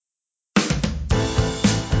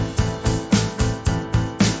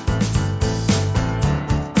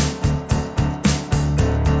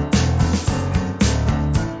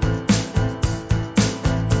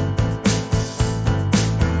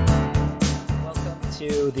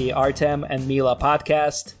to the Artem and Mila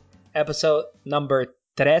podcast, episode number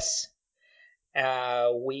tres.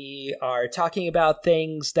 We are talking about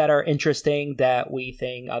things that are interesting that we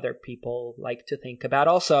think other people like to think about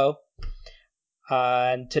also.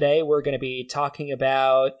 And today we're going to be talking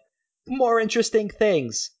about more interesting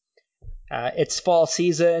things. It's fall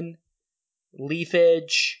season,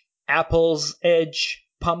 leafage, apples edge,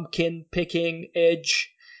 pumpkin picking edge,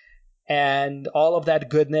 and all of that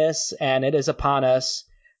goodness, and it is upon us.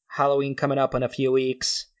 Halloween coming up in a few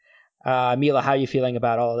weeks. Mila, how are you feeling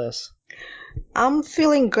about all this? I'm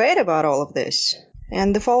feeling great about all of this.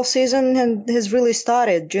 And the fall season has really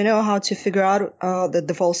started. Do you know how to figure out that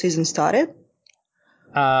the fall season started?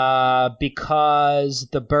 Because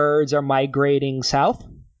the birds are migrating south?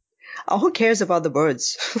 Oh, who cares about the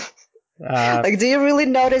birds? Do you really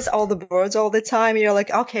notice all the birds all the time? You're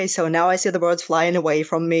like, okay, so now I see the birds flying away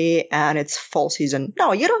from me and it's fall season.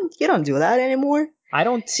 No, you don't do that anymore. I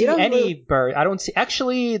don't see any bird. I don't see.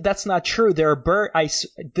 Actually, that's not true. There are bird.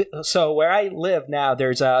 So where I live now,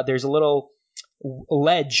 there's a little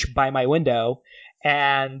ledge by my window,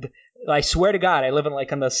 and I swear to God, I live in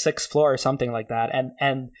on the 6th floor or something like that,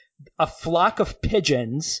 and a flock of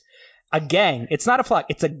pigeons. A gang. It's not a flock.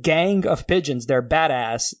 It's a gang of pigeons. They're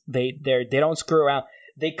badass. They don't screw around.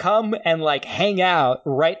 They come and hang out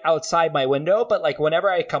right outside my window. But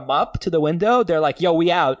whenever I come up to the window, they're like, "Yo,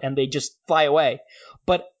 we out," and they just fly away.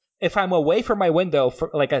 But if I'm away from my window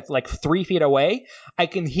for 3 feet away, I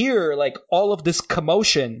can hear all of this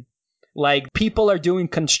commotion. People are doing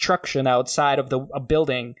construction outside of a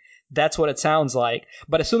building. That's what it sounds like.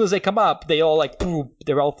 But as soon as they come up, they all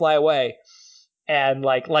they all fly away. And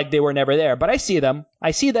they were never there. But I see them,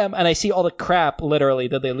 and I see all the crap literally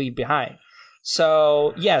that they leave behind.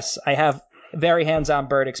 So yes, I have very hands-on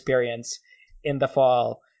bird experience in the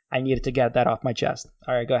fall. I needed to get that off my chest.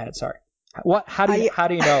 All right, go ahead. Sorry. What? How do you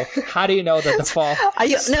know? How do you know that the fall?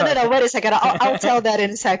 No. Wait a second. I'll tell that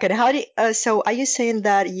in a second. So are you saying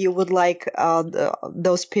that you would like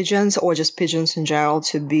those pigeons or just pigeons in general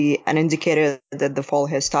to be an indicator that the fall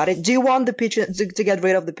has started? Do you want the pigeons to get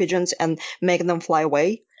rid of the pigeons and make them fly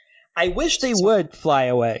away? I wish they would fly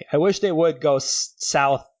away. I wish they would go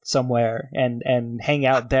south somewhere and hang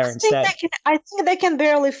out there instead. I think they can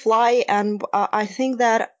barely fly, and I think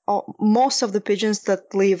that most of the pigeons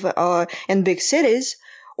that live in big cities,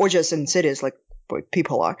 or just in cities like where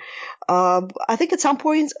people are, I think at some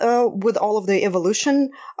point with all of the evolution,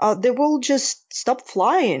 they will just stop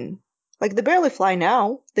flying. They barely fly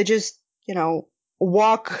now. They just,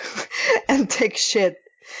 walk and take shit.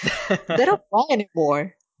 They don't fly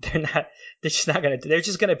anymore. They're just not gonna. They're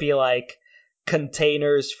just gonna be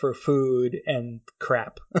containers for food and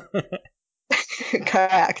crap.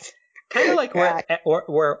 Correct. Kind of like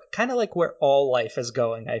where all life is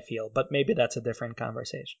going, I feel, but maybe that's a different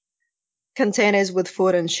conversation. Containers with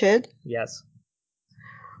food and shit. Yes.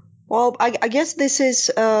 Well, I guess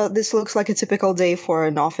this looks like a typical day for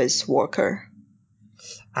an office worker.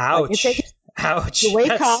 Ouch! Ouch! You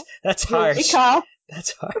wake up. That's harsh. You wake up.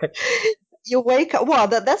 That's hard. You wake up. Well,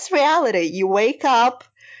 that's reality. You wake up.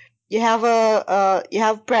 You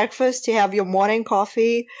have breakfast. You have your morning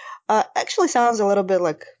coffee. Actually sounds a little bit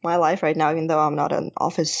like my life right now, even though I'm not an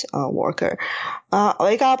office worker. I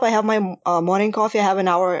wake up. I have my morning coffee. I have an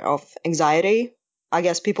hour of anxiety. I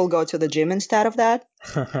guess people go to the gym instead of that.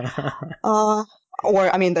 Or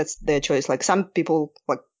I mean, that's their choice. Some people,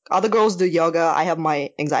 other girls do yoga. I have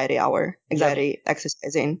my anxiety hour,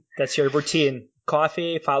 exercising. That's your routine.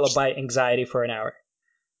 Coffee followed by anxiety for an hour.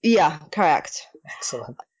 Yeah, correct.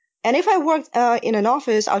 Excellent. And if I worked in an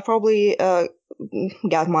office, I'd probably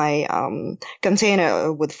get my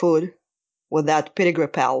container with food, with that pedigree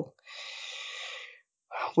pal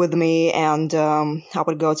with me, and I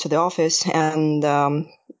would go to the office, and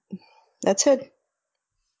that's it.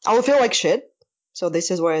 I would feel like shit. So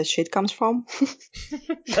this is where shit comes from.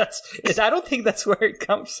 I don't think that's where it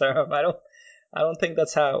comes from. I don't think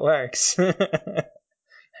that's how it works.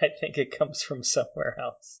 I think it comes from somewhere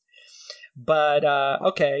else. But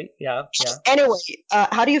okay, yeah. Anyway,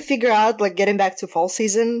 how do you figure out, getting back to fall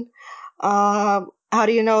season? How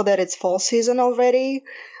do you know that it's fall season already?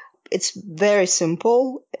 It's very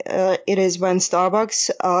simple. It is when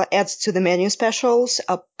Starbucks adds to the menu specials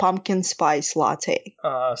a pumpkin spice latte.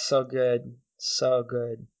 Oh, so good, so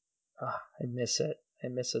good. Oh, I miss it. I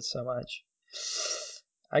miss it so much.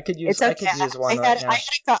 I could use one right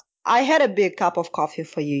now. I had a big cup of coffee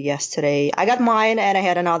for you yesterday. I got mine, and I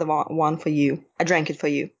had another one for you. I drank it for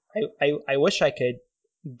you. I wish I could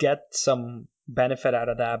get some benefit out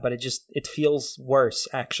of that, but it feels worse,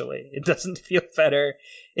 actually. It doesn't feel better.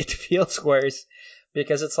 It feels worse.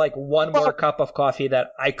 Because it's like one more Well, cup of coffee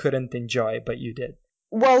that I couldn't enjoy, but you did.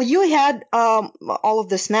 well, you had all of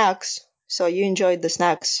the snacks, so you enjoyed the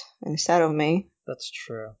snacks instead of me. That's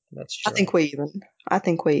true. That's I true. think we even. I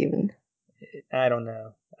think we even. I don't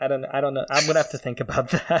know. I don't know. I'm gonna have to think about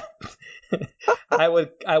that.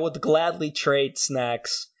 I would gladly trade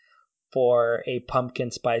snacks for a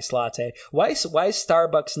pumpkin spice latte. Why is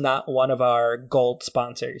Starbucks not one of our gold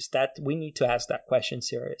sponsors? That we need to ask that question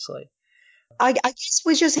seriously. I guess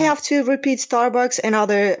we just have to repeat Starbucks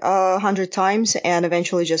another 100 times and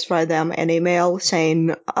eventually just write them an email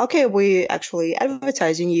saying, okay, we actually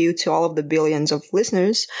advertising you to all of the billions of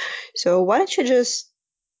listeners. So why don't you just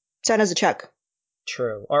send us a check?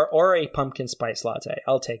 True. Or a pumpkin spice latte.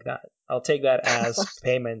 I'll take that. I'll take that as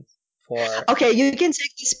payment for Okay, you can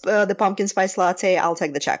take the pumpkin spice latte. I'll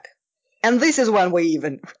take the check. And this is when we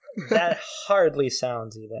even. that hardly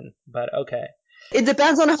sounds even, but okay. It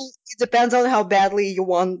depends on how badly you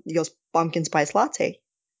want your pumpkin spice latte.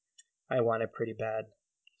 I want it pretty bad.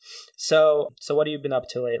 So what have you been up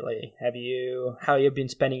to lately? How you been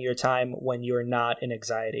spending your time when you're not in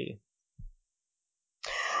anxiety?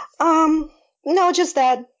 Um, no, just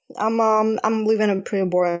that. I'm living a pretty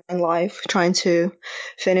boring life, trying to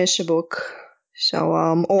finish a book. So,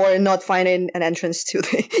 or not finding an entrance to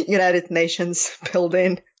the United Nations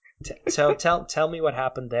building. So tell me what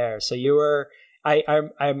happened there. So you were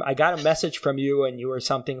I got a message from you and you were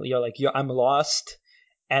something you're like I'm lost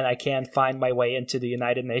and I can't find my way into the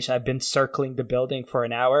United Nations. I've been circling the building for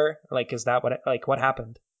an hour. Like is that what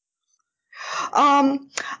happened?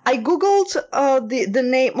 I googled the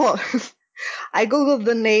name. Well, I googled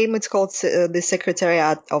the name. It's called the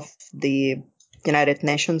Secretariat of the United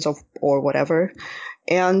Nations of or whatever.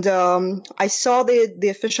 And I saw the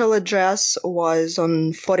official address was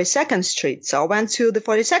on 42nd Street. So I went to the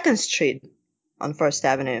 42nd Street on First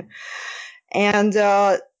Avenue. And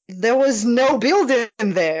there was no building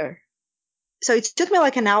there. So it took me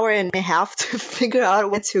like an hour and a half to figure out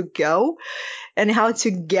where to go and how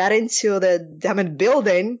to get into the damn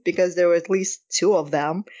building because there were at least two of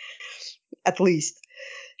them, at least.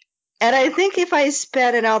 And I think if I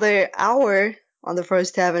spent another hour on the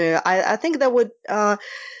First Avenue, I think that would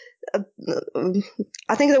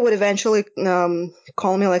eventually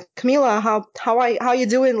call me like, Camila, how you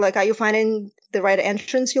doing? Like, are you finding the right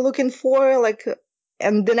entrance you're looking for? Like,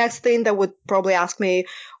 and the next thing that would probably ask me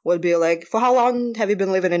would be like, for how long have you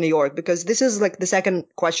been living in New York? Because this is like the second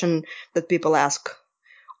question that people ask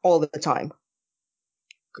all the time.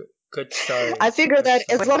 Good start. I figure Good that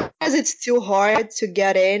as start. long as it's too hard to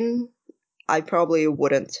get in, I probably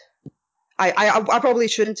wouldn't. I probably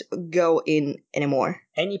shouldn't go in anymore.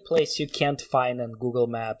 Any place you can't find on Google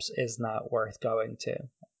Maps is not worth going to.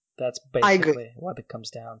 That's I agree. basically what it comes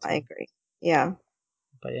down I to. agree. Yeah.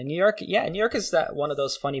 But in New York, yeah, New York is that one of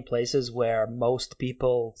those funny places where most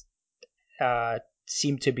people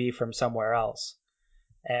seem to be from somewhere else,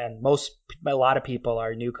 and a lot of people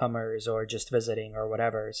are newcomers or just visiting or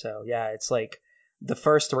whatever. So yeah, it's like the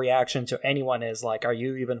first reaction to anyone is like, "Are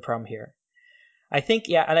you even from here?" I think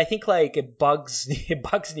yeah, and I think like it bugs it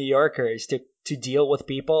bugs New Yorkers to deal with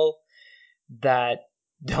people that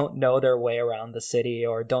don't know their way around the city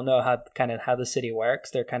or don't know how the city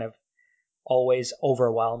works. They're kind of always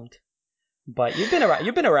overwhelmed. But you've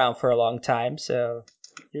been around for a long time, so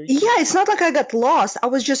Yeah, it's not like I got lost. I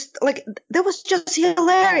was just like, that was just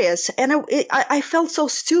hilarious. And I felt so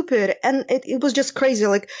stupid. And it was just crazy.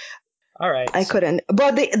 Like, all right. I couldn't.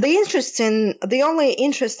 But the only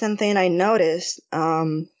interesting thing I noticed,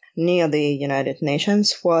 near the United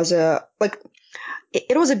Nations was, like,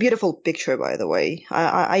 it was a beautiful picture, by the way.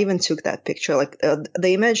 I even took that picture, like,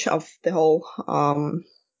 the image of the whole,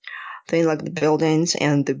 thing, like the buildings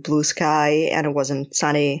and the blue sky, and it was a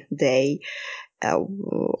sunny day.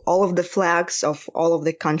 All of the flags of all of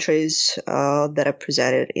the countries that are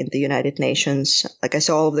presented in the United Nations. Like I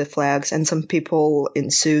saw all of the flags and some people in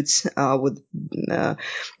suits with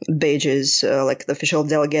badges, like the official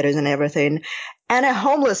delegators and everything, and a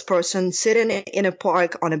homeless person sitting in a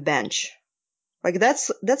park on a bench. Like that's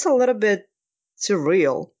a little bit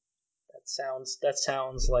surreal. That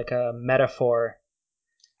sounds like a metaphor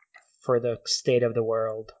for the state of the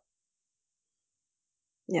world.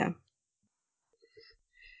 Yeah.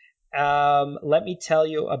 Let me tell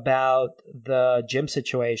you about the gym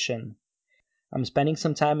situation. I'm spending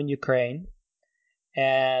some time in Ukraine,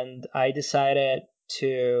 and I decided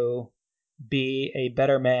to be a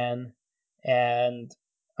better man and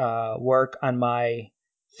work on my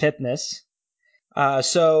fitness.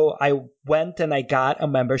 So I went and I got a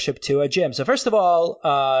membership to a gym. So first of all,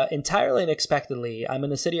 entirely unexpectedly, I'm in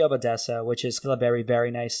the city of Odessa, which is a very,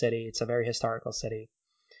 very nice city. It's a very historical city.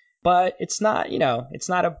 But it's not, it's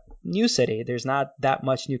not a new city. There's not that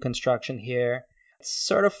much new construction here. It's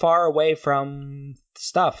sort of far away from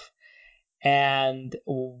stuff. And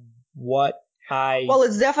what Well,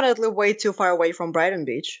 it's definitely way too far away from Brighton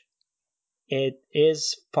Beach. It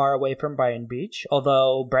is far away from Brighton Beach,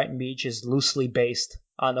 although Brighton Beach is loosely based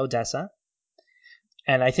on Odessa.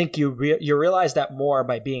 And I think you realize that more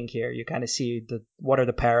by being here. You kind of see what are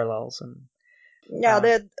the parallels. And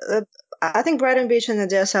yeah, I think Brighton Beach and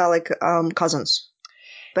Odessa are like cousins.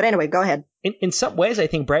 But anyway, go ahead. In some ways, I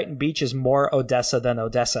think Brighton Beach is more Odessa than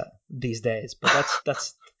Odessa these days.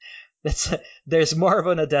 But there's more of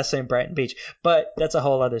an Odessa in Brighton Beach, but that's a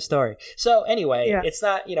whole other story. So anyway, It's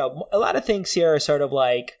not, a lot of things here are sort of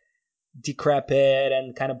like decrepit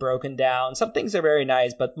and kind of broken down. Some things are very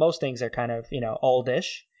nice, but most things are kind of,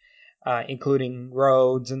 oldish, including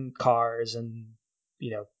roads and cars and,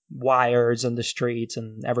 wires in the streets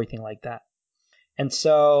and everything like that. And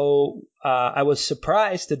so I was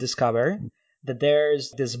surprised to discover that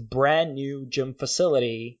there's this brand new gym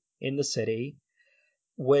facility in the city,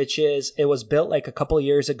 it was built like a couple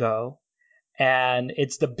years ago, and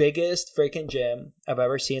it's the biggest freaking gym I've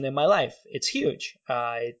ever seen in my life. It's huge.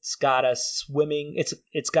 It's got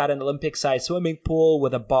it's got an Olympic-sized swimming pool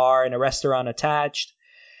with a bar and a restaurant attached.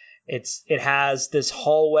 It has this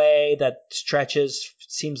hallway that stretches,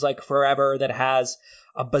 seems like forever, that has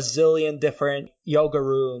a bazillion different yoga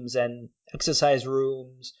rooms and exercise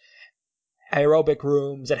rooms, aerobic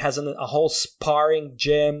rooms. It has a whole sparring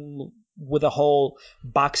gym with a whole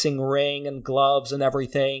boxing ring and gloves and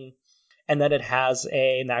everything. And then it has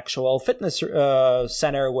an actual fitness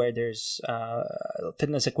center where there's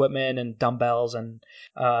fitness equipment and dumbbells and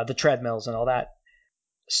the treadmills and all that.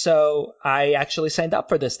 So I actually signed up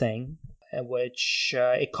for this thing, which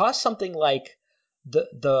it cost something like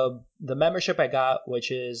the membership I got,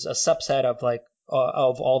 which is a subset of like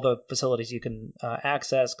of all the facilities you can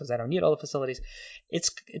access, because I don't need all the facilities.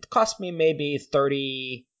 It cost me maybe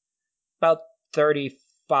about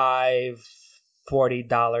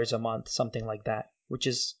 $35-$40 a month, something like that, which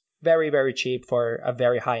is very, very cheap for a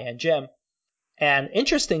very high-end gym. And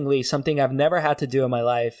interestingly, something I've never had to do in my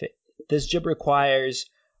life, this gym requires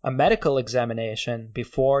a medical examination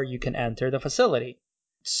before you can enter the facility.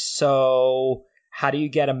 So how do you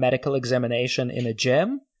get a medical examination in a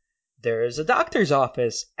gym? There is a doctor's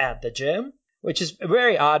office at the gym, which is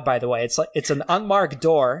very odd, by the way. It's an unmarked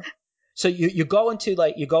door. So you go into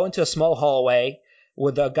a small hallway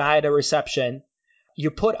with a guy at a reception.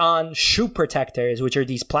 You put on shoe protectors, which are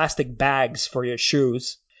these plastic bags for your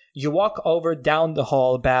shoes. You walk over down the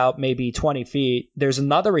hall about maybe 20 feet. There's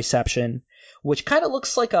another reception, which kind of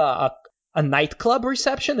looks like a nightclub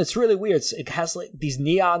reception. It's really weird. It has like these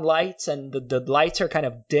neon lights, and the lights are kind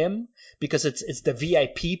of dim because it's the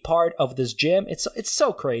VIP part of this gym. It's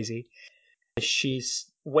so crazy.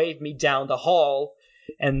 She's waved me down the hall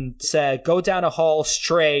and said, go down a hall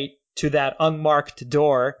straight to that unmarked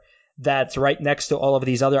door that's right next to all of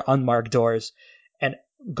these other unmarked doors, and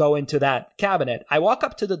go into that cabinet. I walk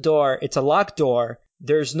up to the door. It's a locked door.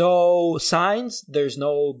 There's no signs. There's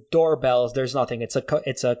no doorbells. There's nothing. It's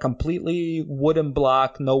a completely wooden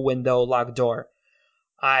block, no window, locked door.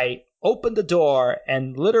 I open the door,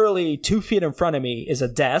 and literally 2 feet in front of me is a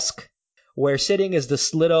desk where sitting is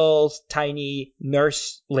this little tiny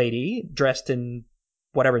nurse lady dressed in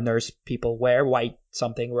whatever nurse people wear, white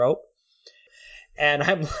something robe. And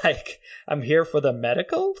I'm like, I'm here for the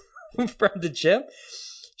medical from the gym.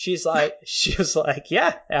 She was like,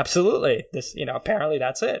 yeah, absolutely. This, apparently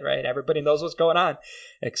that's it, right? Everybody knows what's going on,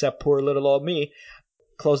 except poor little old me.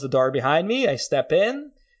 Close the door behind me. I step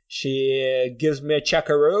in. She gives me a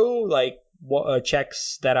checkaroo, like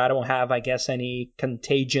checks that I don't have, I guess, any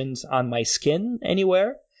contagions on my skin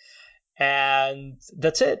anywhere. And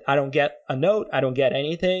that's it. I don't get a note. I don't get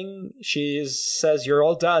anything. She says, you're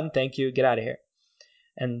all done. Thank you. Get out of here.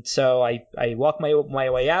 And so I walk my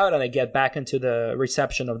way out, and I get back into the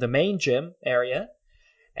reception of the main gym area.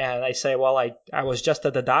 And I say, well, I was just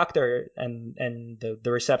at the doctor, and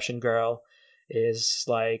the reception girl is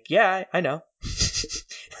like, yeah, I know.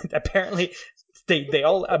 Apparently they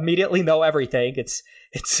all immediately know everything.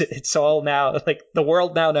 It's all now, like, the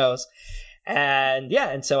world now knows. And yeah,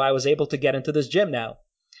 and so I was able to get into this gym now.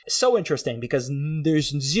 So interesting, because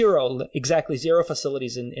there's exactly zero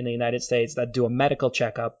facilities in the United States that do a medical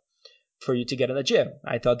checkup for you to get in the gym.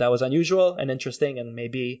 I thought that was unusual and interesting, and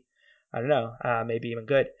maybe, I don't know, maybe even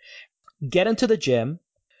good. Get into the gym.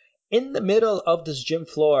 in the middle of this gym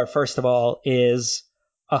floor, first of all, is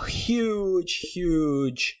a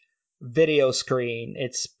huge video screen.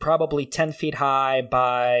 It's probably 10 feet high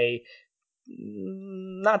by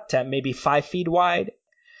not 10, maybe 5 feet wide.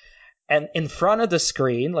 And in front of the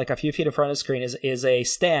screen, like a few feet in front of the screen, is a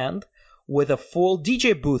stand with a full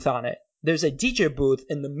DJ booth on it. There's a DJ booth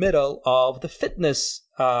in the middle of the fitness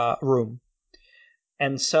room.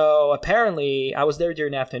 And so apparently, I was there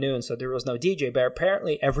during the afternoon, so there was no DJ, but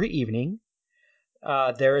apparently every evening,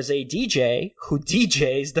 there is a DJ who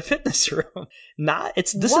DJs the fitness room. Why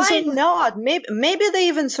not? Maybe they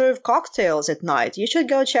even serve cocktails at night. You should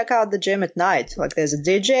go check out the gym at night. Like there's a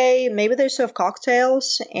DJ, maybe they serve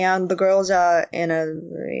cocktails, and the girls are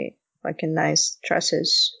in nice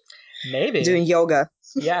dresses. Maybe doing yoga.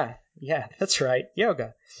 Yeah, that's right,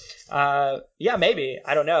 yoga. Yeah, maybe.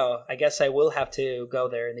 I don't know. I guess I will have to go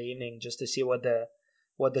there in the evening just to see what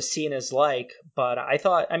the scene is like. But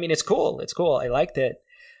it's cool. It's cool. I liked it.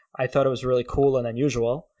 I thought it was really cool and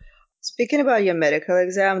unusual. Speaking about your medical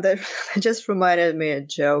exam, that just reminded me a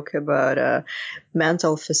joke about a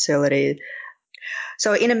mental facility.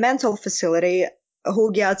 So in a mental facility,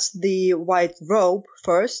 who gets the white robe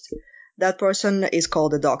first, that person is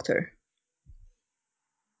called a doctor.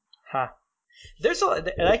 Huh.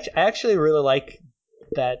 I actually really like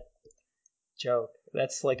that joke.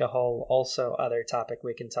 That's like a whole also other topic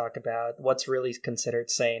we can talk about. What's really considered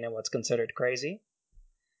sane and what's considered crazy.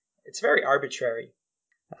 It's very arbitrary.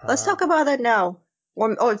 Let's talk about that now.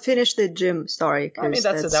 Or finish the gym story. That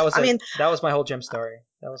was my whole gym story.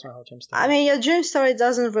 Your gym story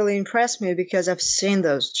doesn't really impress me because I've seen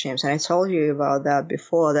those gyms, and I told you about that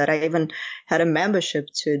before, that I even had a membership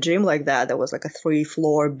to a gym like that. That was like a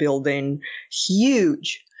 3-floor building,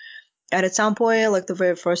 huge. And at some point, like the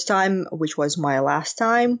very first time, which was my last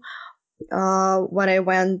time, when I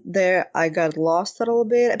went there, I got lost a little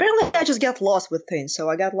bit. Apparently, I just get lost with things. So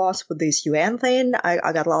I got lost with this UN thing.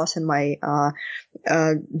 I got lost in my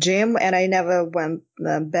gym, and I never went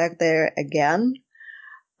back there again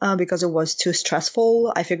because it was too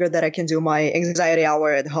stressful. I figured that I can do my anxiety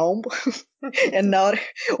hour at home and not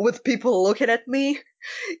with people looking at me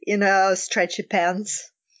in stretchy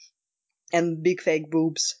pants and big fake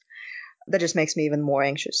boobs. That just makes me even more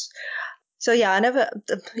anxious. So yeah,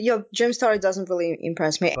 your gym story doesn't really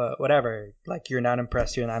impress me. But whatever, like you're not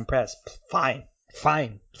impressed. Fine,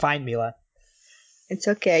 Mila. It's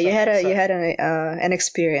okay. You had an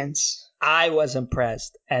experience. I was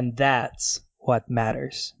impressed, and that's what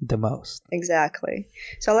matters the most. Exactly.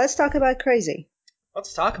 So let's talk about crazy.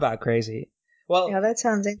 Let's talk about crazy. Well, yeah, that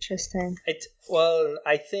sounds interesting.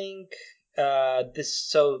 I think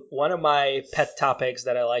so one of my pet topics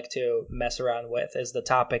that I like to mess around with is the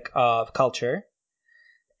topic of culture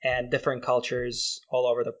and different cultures all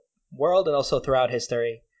over the world and also throughout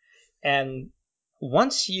history. And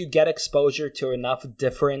once you get exposure to enough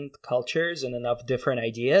different cultures and enough different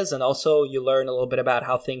ideas, and also you learn a little bit about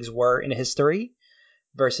how things were in history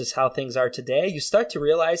versus how things are today, you start to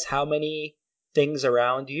realize how many things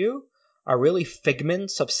around you are really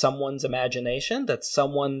figments of someone's imagination that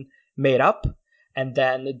someone made up, and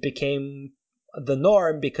then it became the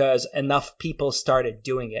norm because enough people started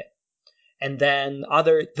doing it. And then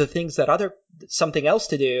the things that something else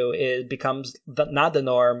to do, it becomes not the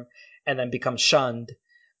norm and then becomes shunned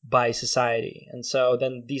by society. And so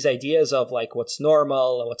then these ideas of like what's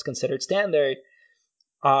normal and what's considered standard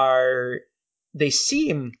they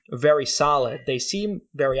seem very solid. They seem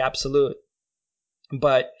very absolute.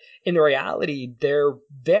 But in reality, they're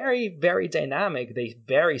very, very dynamic. They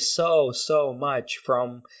vary so much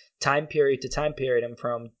from time period to time period and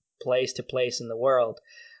from place to place in the world.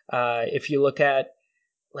 If you look at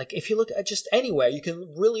just anywhere, you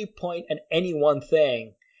can really point at any one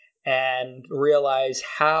thing and realize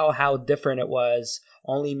how different it was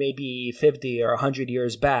only maybe 50 or 100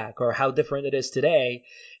 years back, or how different it is today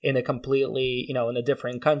in a completely, in a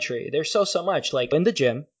different country. There's so much. Like in the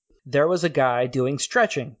gym, there was a guy doing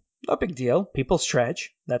stretching. No big deal. People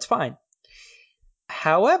stretch. That's fine.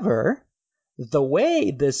 However, the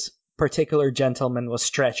way this particular gentleman was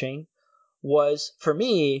stretching was, for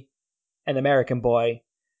me, an American boy,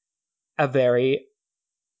 a very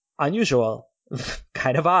unusual,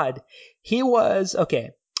 kind of odd. He was,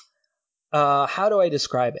 okay, how do I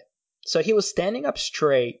describe it? So he was standing up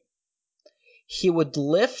straight. He would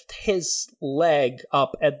lift his leg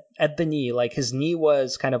up at the knee, like his knee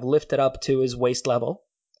was kind of lifted up to his waist level.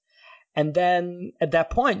 And then at that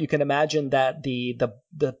point, you can imagine that the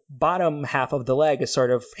bottom half of the leg is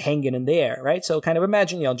sort of hanging in the air, right? So kind of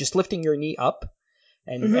imagine, just lifting your knee up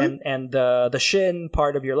and the shin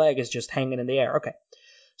part of your leg is just hanging in the air. Okay.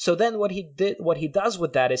 So then what he does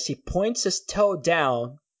with that is he points his toe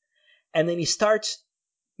down, and then he starts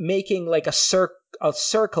making like a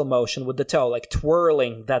circle motion with the toe, like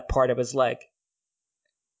twirling that part of his leg.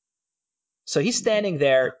 So he's standing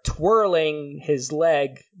there twirling his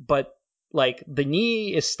leg, but like the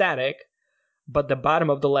knee is static, but the bottom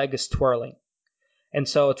of the leg is twirling. And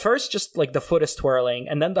so at first just like the foot is twirling,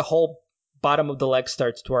 and then the whole bottom of the leg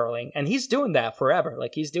starts twirling. And he's doing that forever.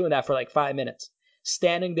 Like he's doing that for like 5 minutes,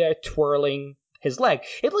 standing there twirling his leg.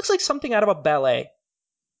 It looks like something out of a ballet.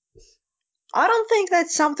 I don't think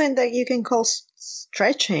that's something that you can call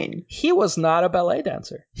stretching. He was not a ballet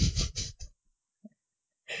dancer.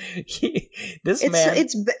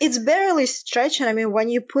 It's barely stretching. I mean, when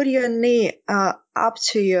you put your knee up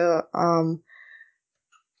to your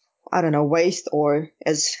I don't know, waist, or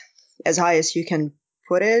as high as you can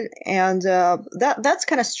put it, and that's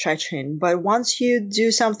kind of stretching. But once you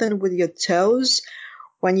do something with your toes,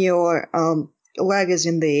 when your leg is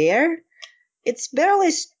in the air, it's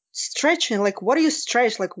barely stretching. Like, what do you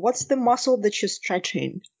stretch? Like, what's the muscle that you're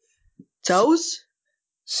stretching? Toes?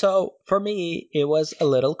 So for me, it was a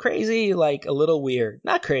little crazy, like a little weird.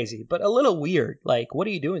 Not crazy, but a little weird. Like, what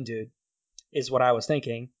are you doing, dude? Is what I was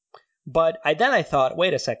thinking. But then I thought,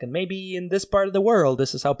 wait a second, maybe in this part of the world,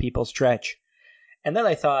 this is how people stretch. And then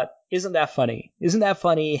I thought, isn't that funny? Isn't that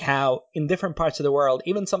funny how in different parts of the world,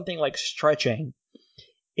 even something like stretching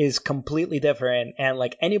is completely different. And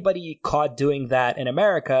like anybody caught doing that in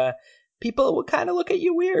America, people would kind of look at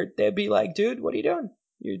you weird. They'd be like, dude, what are you doing?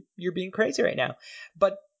 You're being crazy right now.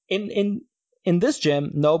 But in this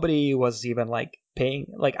gym, nobody was even like paying.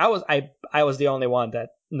 Like I was the only one that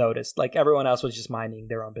noticed. Like everyone else was just minding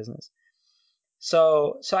their own business.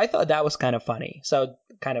 So I thought that was kind of funny. So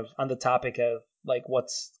kind of on the topic of like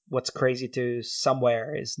what's crazy to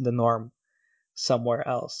somewhere is the norm somewhere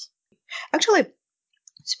else. Actually,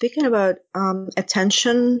 speaking about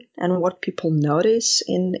attention and what people notice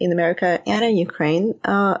in America and in Ukraine,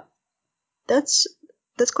 that's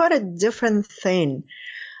quite a different thing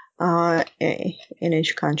in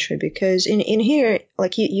each country, because in here,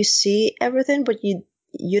 like you see everything, but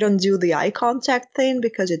you don't do the eye contact thing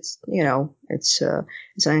because it's it's an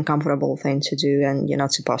uncomfortable thing to do, and you're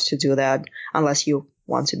not supposed to do that unless you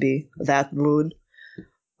want to be that rude.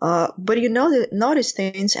 But you notice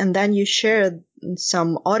things, and then you share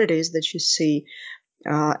some oddities that you see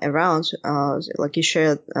around, like you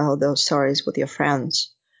share those stories with your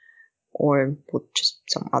friends or with just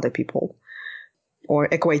some other people or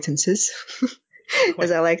acquaintances,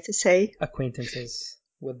 as I like to say. Acquaintances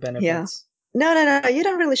with benefits. Yeah. No. You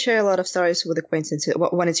don't really share a lot of stories with acquaintances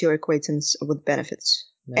when it's your acquaintance with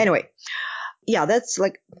benefits. No. Anyway, yeah, that's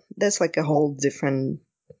like a whole different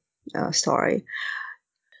story.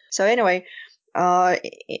 So anyway,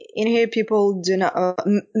 in here people do not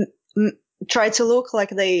try to look like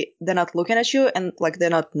they're not looking at you, and like they're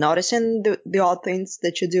not noticing the odd things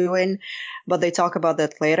that you're doing, but they talk about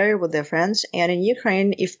that later with their friends. And in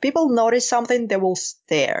Ukraine, if people notice something, they will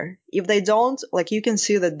stare. If they don't, like you can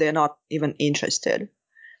see that they're not even interested.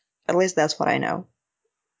 At least that's what I know.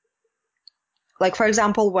 Like, for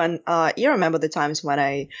example, when you remember the times when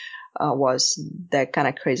I was that kind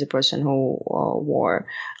of crazy person who wore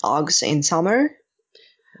Uggs in summer.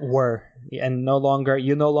 And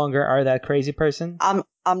you no longer are that crazy person?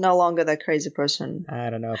 I'm no longer that crazy person. I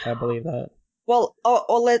don't know if I believe that. Well,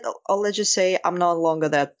 let's just say I'm no longer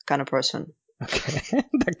that kind of person. Okay.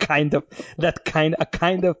 a kind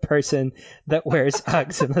of person that wears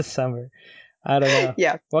Uggs in the summer. I don't know.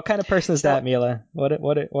 Yeah. What kind of person is that, Mila?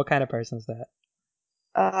 What kind of person is that?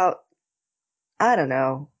 I don't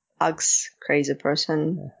know. Uggs crazy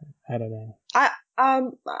person. I don't know.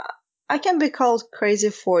 I can be called crazy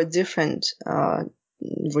for different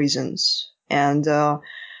reasons, and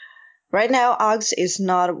right now Uggs is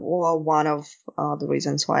not one of the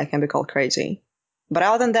reasons why I can be called crazy. But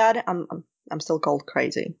other than that, I'm still called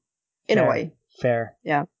crazy, in a way. Fair.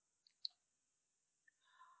 Yeah.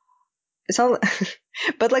 It's all,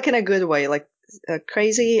 but like in a good way. Like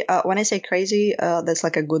crazy. When I say crazy, that's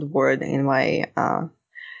like a good word in my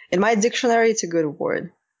dictionary. It's a good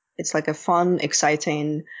word. It's like a fun,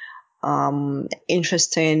 exciting,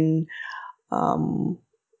 interesting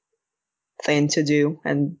thing to do,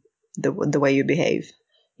 and the way you behave.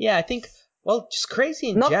 Yeah, I think. Well, just crazy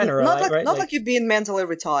in general, right? Not like you being mentally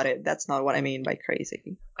retarded. That's not what I mean by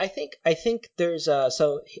crazy. I think there's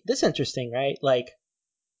so this is interesting, right? Like,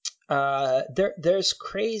 there's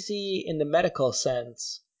crazy in the medical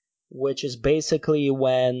sense, which is basically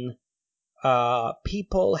when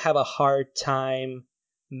people have a hard time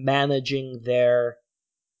managing their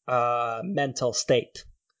mental state.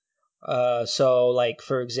 So, like,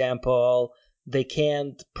 for example, they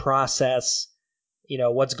can't process,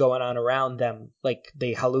 what's going on around them. Like,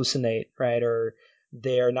 they hallucinate, right? Or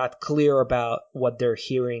they're not clear about what they're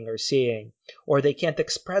hearing or seeing. Or they can't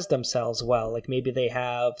express themselves well. Like, maybe they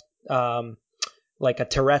have, like a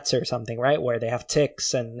Tourette's or something, right? Where they have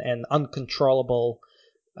tics and uncontrollable,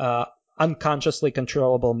 unconsciously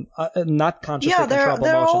controllable, not consciously Yeah, controllable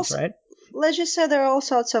there are emotions, also, right? let's just say there are all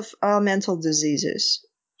sorts of mental diseases.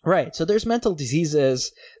 Right. So there's mental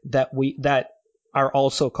diseases that are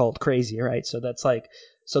also called crazy, right? So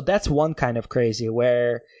that's one kind of crazy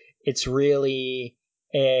where it's really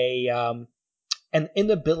an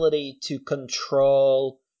inability to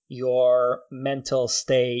control your mental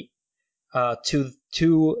state to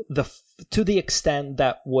the extent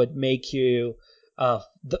that would make you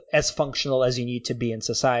as functional as you need to be in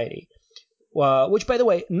society. Which, by the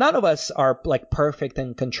way, none of us are like perfect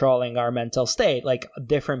in controlling our mental state. Like,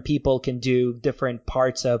 different people can do different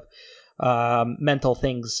parts of mental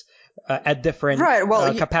things at different Right. Well,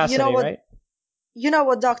 you know capacity, what? right? You know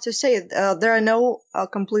what doctors say? There are no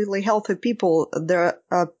completely healthy people. There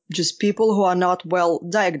are just people who are not well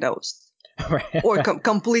diagnosed Right. or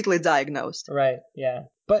completely diagnosed. Right. Yeah.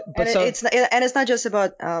 But And so it's not just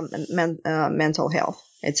about mental health.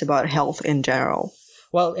 It's about health in general.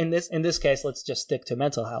 well, in this case, let's just stick to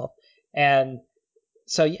mental health. And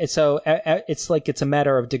it's like it's a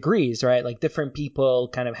matter of degrees, right? Like, different people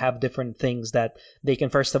kind of have different things that they can,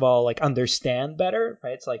 first of all, like, understand better,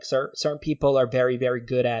 right? It's like certain people are very, very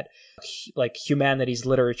good at like humanities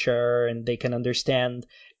literature, and they can understand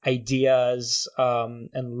ideas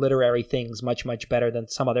and literary things much, much better than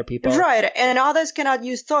some other people. Right, and others cannot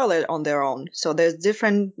use toilet on their own. So there's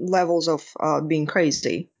different levels of being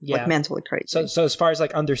crazy, like Yeah. mentally So, crazy. as far as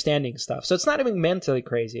like understanding stuff, so it's not even mentally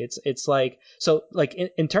crazy. It's like, so like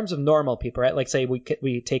in terms of normal people, right? Like, say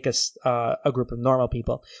we take a group of normal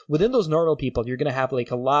people. Within those normal people, you're gonna have like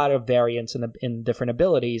a lot of variance in different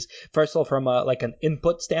abilities. First of all, from like an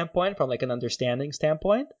input standpoint, from like an understanding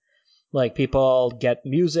standpoint. Like, people get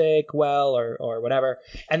music well, or whatever.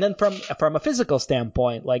 And then from a physical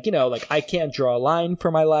standpoint, like, like, I can't draw a line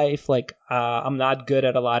for my life. Like, I'm not good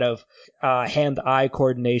at a lot of hand-eye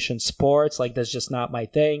coordination sports. Like, that's just not my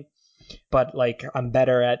thing. But like, I'm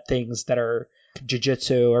better at things that are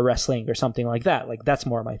jiu-jitsu or wrestling or something like that. Like, that's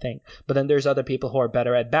more my thing. But then there's other people who are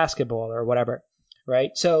better at basketball or whatever.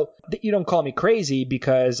 Right. So you don't call me crazy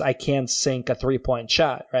because I can't sink a 3-point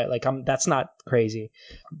shot, right? Like, that's not crazy.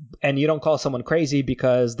 And you don't call someone crazy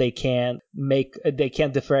because they can't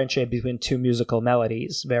differentiate between two musical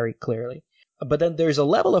melodies very clearly. But then there's a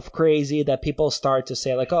level of crazy that people start to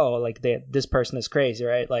say, like, oh, like, this person is crazy,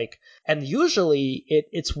 right? Like, and usually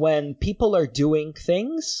it's when people are doing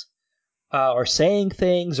things or saying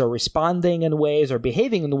things or responding in ways or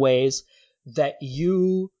behaving in ways that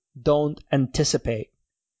you don't anticipate,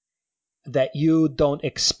 that you don't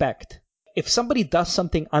expect. If somebody does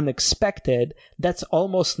something unexpected, that's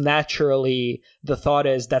almost naturally the thought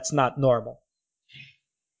is that's not normal,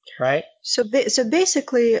 right? So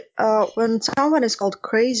basically, when someone is called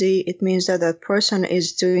crazy, it means that that person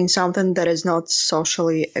is doing something that is not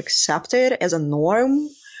socially accepted as a norm,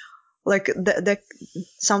 like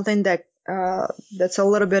something that that's a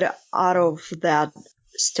little bit out of that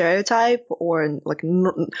stereotype or like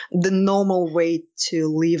the normal way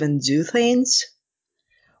to live and do things.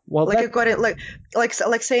 Well, Like according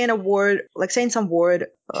like saying a word, like saying some word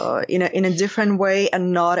in a different way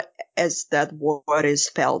and not as that word is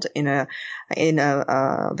spelled in a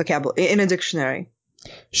vocabulary in a dictionary.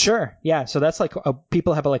 sure, yeah. So that's like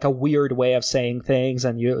people have like a weird way of saying things,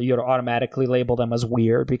 and you automatically label them as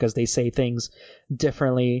weird because they say things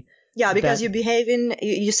differently. Yeah, because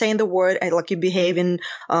you're saying the word and like you're behaving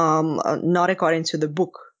not according to the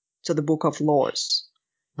book of laws.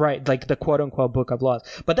 Right, like the quote unquote book of laws.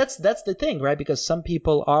 But that's the thing, right? Because some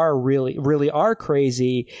people are really are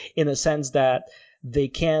crazy in the sense that they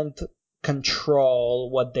can't control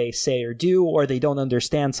what they say or do, or they don't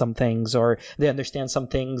understand some things, or they understand some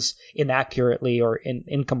things inaccurately or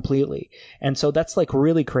incompletely. And so that's like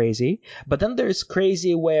really crazy. But then there's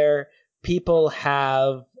crazy where people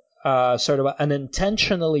have sort of an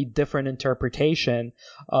intentionally different interpretation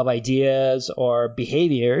of ideas or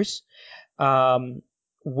behaviors, um,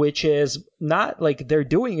 which is not like they're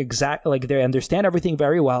doing exactly, like, they understand everything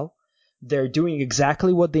very well. They're doing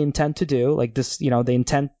exactly what they intend to do, like this, they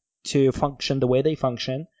intend to function the way they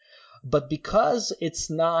function. But because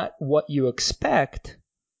it's not what you expect,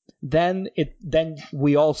 then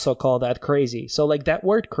we also call that crazy. So like, that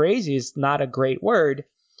word crazy is not a great word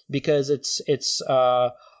because it's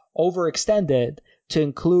overextended to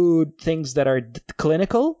include things that are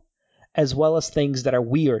clinical as well as things that are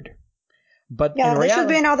weird. But in Yeah, there should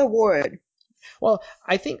be reality, another word. well,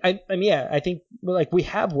 I mean, yeah, I think like we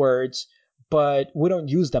have words, but we don't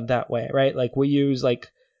use them that way, right? Like we use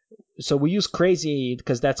we use crazy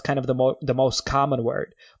because that's kind of the most common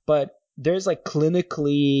word. But there's like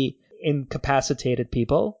clinically incapacitated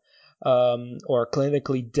people, or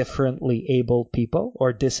clinically differently abled people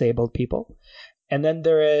or disabled people, and then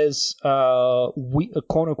there is quote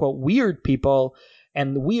unquote weird people.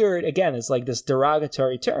 And weird again is like this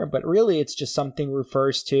derogatory term, but really it's just something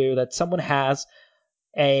refers to that someone has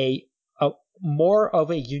a, a more of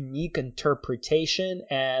a unique interpretation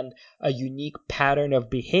and a unique pattern of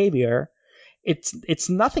behavior. It's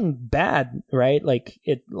nothing bad, right? Like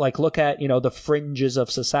look at the fringes of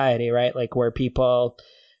society, right? Like where people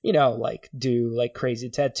like do like crazy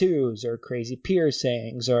tattoos or crazy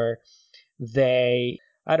piercings, or they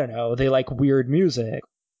I don't know, they like weird music,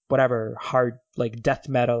 whatever, hard like death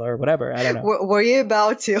metal or whatever, I don't know. Were you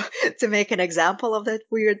about to make an example of that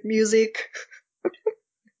weird music?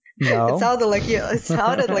 It No. sounded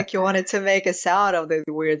like you wanted to make a sound of the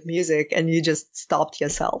weird music and you just stopped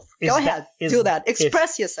yourself. Go ahead, do that.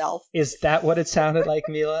 Express yourself. Is that what it sounded like,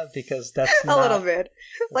 Mila? Because that's A not little bit.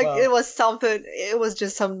 Like well. it was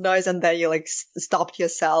just some noise and then you like stopped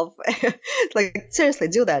yourself. Like seriously,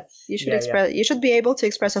 do that. You should Yeah. you should be able to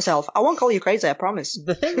express yourself. I won't call you crazy, I promise.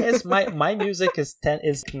 The thing is, my music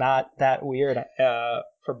is not that weird,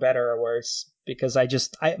 for better or worse, because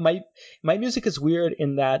my music is weird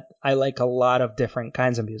in that I like a lot of different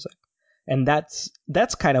kinds of music, and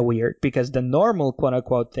that's kind of weird because the normal quote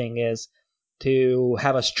unquote thing is to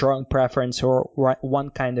have a strong preference for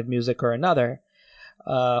one kind of music or another,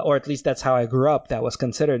 or at least that's how I grew up. That was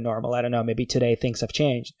considered normal. I don't know, maybe today things have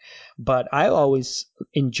changed, but I always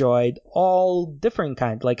enjoyed all different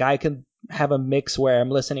kinds. Like I could have a mix where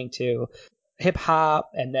I'm listening to hip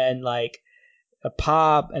hop and then like a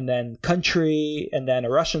pop and then country and then a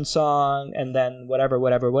Russian song and then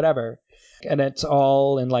whatever, and it's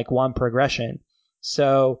all in like one progression.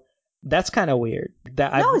 So that's kind of weird.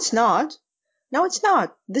 No, it's not. No, it's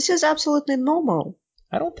not. This is absolutely normal.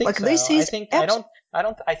 I don't think Like so. this is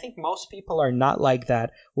I think most people are not like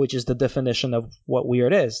that, which is the definition of what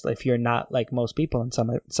weird is. If you're not like most people in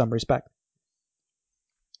some respect.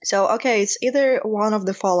 So, okay, it's either one of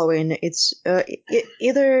the following. It's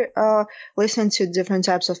either listening to different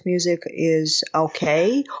types of music is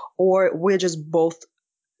okay, or we're just both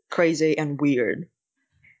crazy and weird.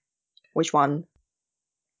 Which one?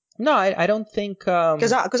 No, I don't think.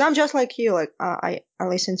 Because I'm just like you. Like I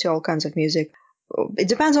listen to all kinds of music. It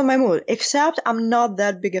depends on my mood. Except I'm not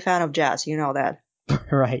that big a fan of jazz. You know that.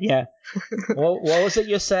 Right? Yeah. What was it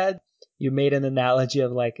you said? You made an analogy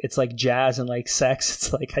of like it's like jazz and like sex.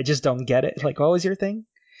 It's like I just don't get it. Like what was your thing?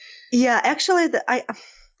 Yeah, actually,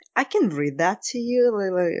 I can read that to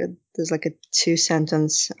you. There's like a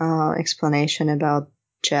 2-sentence explanation about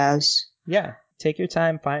jazz. Yeah, take your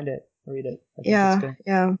time, find it, read it. I think it's good.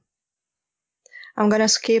 Yeah. I'm gonna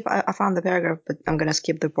skip. I found the paragraph, but I'm gonna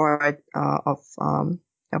skip the part of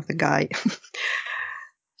the guy.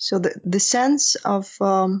 So the sense of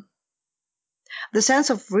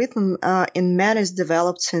rhythm in man is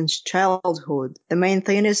developed since childhood. The main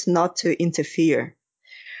thing is not to interfere.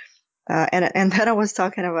 And then I was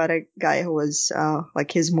talking about a guy who was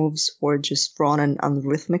like his moves were just drawn and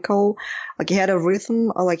unrhythmical. Like he had a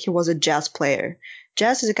rhythm, like he was a jazz player.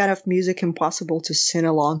 Jazz is a kind of music impossible to sing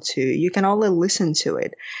along to. You can only listen to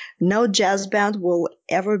it. No jazz band will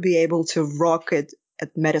ever be able to rock it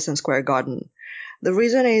at Madison Square Garden. The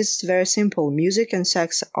reason is very simple. Music and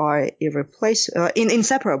sex are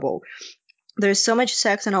inseparable. There's so much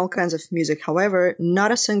sex in all kinds of music. However,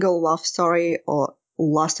 not a single love story or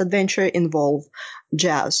lost adventure involve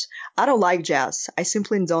jazz. I don't like jazz. I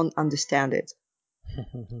simply don't understand it.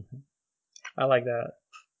 I like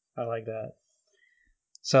that.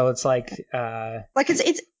 So it's like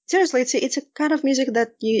it's seriously it's a kind of music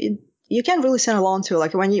that you can't really sing along to.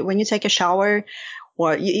 Like when you take a shower,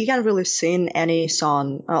 or you can't really sing any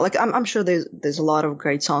song. Like I'm sure there's a lot of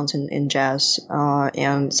great songs in jazz,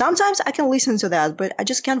 and sometimes I can listen to that, but I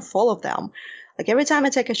just can't follow them. Like every time I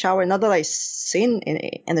take a shower, not that I sing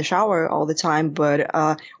in the shower all the time, but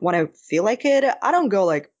when I feel like it, I don't go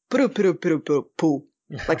like poo poo poo poo poo.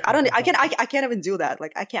 Like I can't even do that.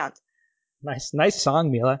 Like I can't. Nice song,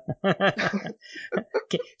 Mila.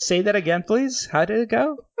 Say that again, please. How did it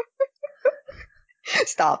go?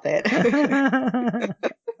 Stop it.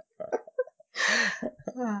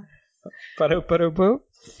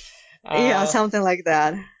 Yeah, something like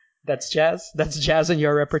that. That's jazz. That's jazz in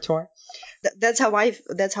your repertoire. That's how I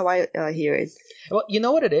hear it. Well, you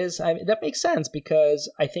know what it is? That makes sense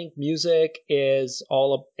because I think music is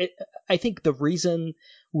all of it. I think the reason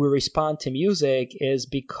we respond to music is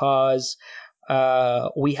because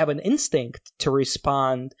we have an instinct to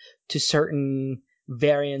respond to certain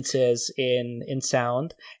variances in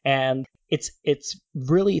sound, and it's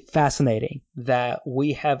really fascinating that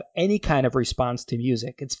we have any kind of response to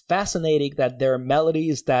music. It's fascinating that there are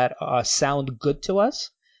melodies that sound good to us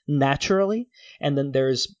naturally, and then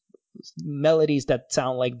there's melodies that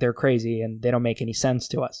sound like they're crazy and they don't make any sense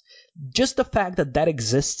to us. Just the fact that that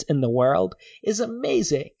exists in the world is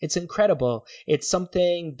amazing. It's incredible. It's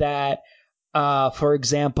something that, for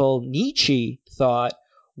example, Nietzsche thought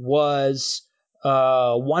was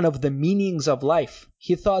one of the meanings of life.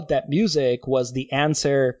 He thought that music was the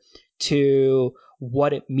answer to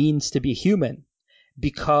what it means to be human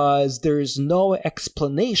because there's no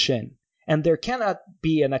explanation, and there cannot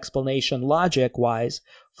be an explanation logic wise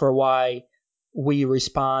for why we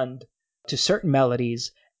respond to certain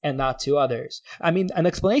melodies and not to others. I mean, an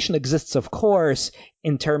explanation exists, of course,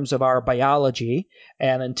 in terms of our biology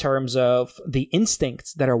and in terms of the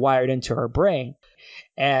instincts that are wired into our brain.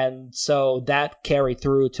 And so that carried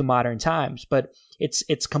through to modern times. But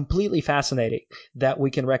it's completely fascinating that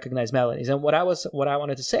we can recognize melodies. And what I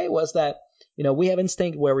wanted to say was that we have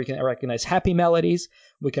instinct where we can recognize happy melodies,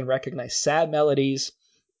 we can recognize sad melodies,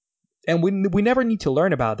 and we never need to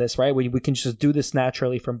learn about this, right? We can just do this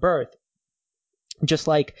naturally from birth. Just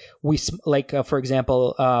like for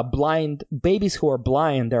example, blind babies who are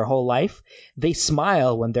blind their whole life, they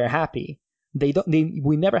smile when they're happy.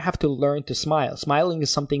 We never have to learn to smile. Smiling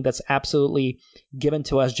is something that's absolutely given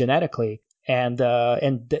to us genetically. And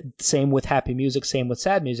same with happy music, same with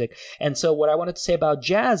sad music. And so what I wanted to say about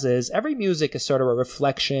jazz is every music is sort of a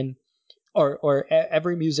reflection, or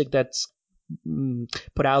every music that's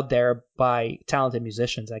put out there by talented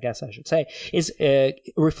musicians, I guess I should say, is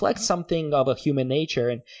reflects something of a human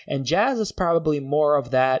nature, and jazz is probably more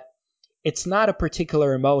of that. It's not a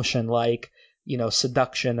particular emotion like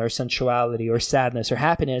seduction or sensuality or sadness or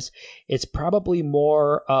happiness. It's probably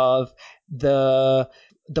more of the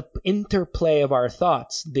interplay of our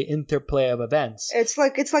thoughts, the interplay of events. It's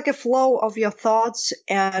like a flow of your thoughts,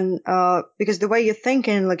 and because the way you're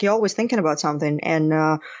thinking, like you're always thinking about something,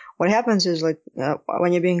 and what happens is like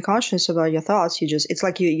when you're being conscious about your thoughts, it's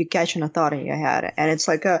like you're catching a thought in your head, and it's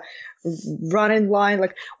like a running line.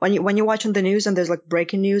 Like when you're watching the news and there's like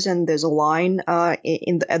breaking news and there's a line at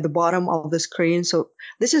the bottom of the screen. So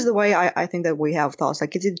this is the way I think that we have thoughts.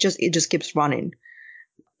 Like it just keeps running.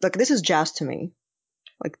 Like this is jazz to me.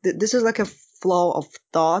 Like this is like a flow of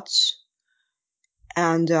thoughts,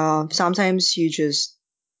 and sometimes you just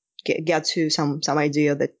get to some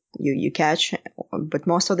idea that you catch, but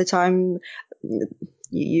most of the time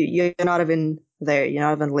you're not even there. You're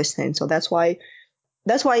not even listening. So that's why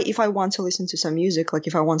if I want to listen to some music, like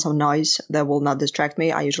if I want some noise that will not distract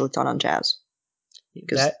me, I usually turn on jazz.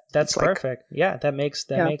 That's perfect. Yeah, that makes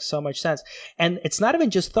so much sense. And it's not even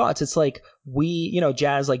just thoughts. It's like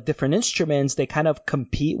jazz, like different instruments, they kind of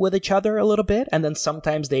compete with each other a little bit, and then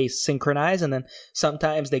sometimes they synchronize, and then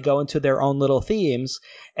sometimes they go into their own little themes.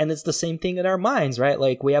 And it's the same thing in our minds, right?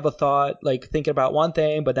 Like we have a thought, like thinking about one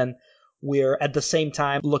thing, but then we're at the same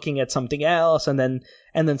time looking at something else, and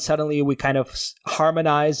then suddenly we kind of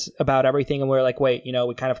harmonize about everything, and we're like, wait,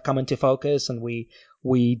 we kind of come into focus, and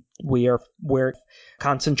we're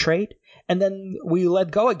concentrate, and then we let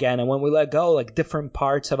go again. And when we let go, like different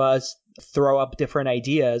parts of us throw up different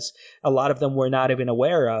ideas, a lot of them we're not even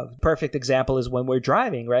aware of. Perfect example is when we're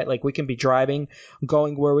driving, right? Like we can be driving,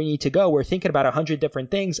 going where we need to go, we're thinking about 100 different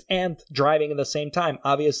things and driving at the same time.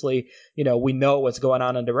 Obviously, we know what's going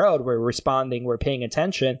on the road, we're responding, we're paying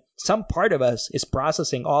attention. Some part of us is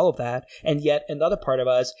processing all of that, and yet another part of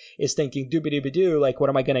us is thinking doobie-doobie-doo, like what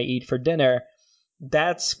am I going to eat for dinner?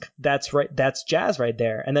 That's right. That's jazz right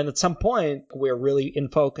there. And then at some point, we're really in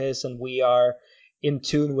focus and we are in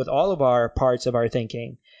tune with all of our parts of our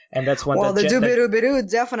thinking. And that's when the doobie-doobie-doo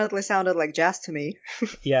definitely sounded like jazz to me.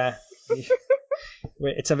 Yeah.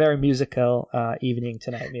 It's a very musical evening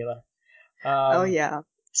tonight, Mila. Oh, yeah.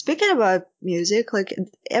 Speaking about music, like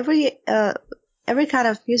every kind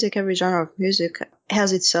of music, every genre of music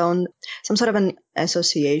has its own, some sort of an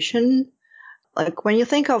association. Like when you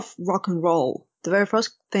think of rock and roll, the very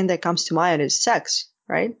first thing that comes to mind is sex,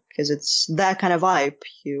 right? Because it's that kind of vibe.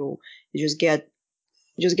 You just get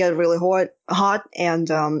really hot and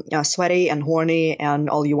sweaty and horny, and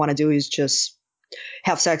all you want to do is just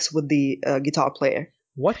have sex with the guitar player.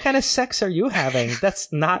 What kind of sex are you having?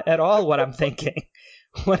 That's not at all what I'm thinking.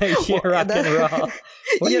 when I hear rock and roll.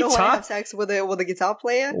 What are You you don't want to have talking? sex with a guitar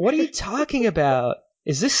player? What are you talking about?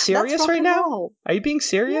 Is this That's serious rock right and now? roll. Are you being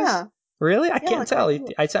serious? Yeah. Really? I Yeah, can't like tell. rock and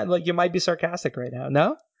roll. I sound like you might be sarcastic right now.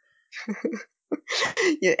 No?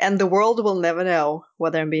 Yeah, and the world will never know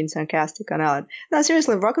whether I'm being sarcastic or not. No,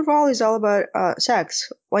 seriously, rock and roll is all about sex.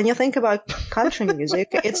 When you think about country music,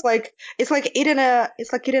 it's like eating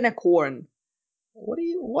a corn.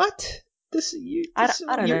 What? I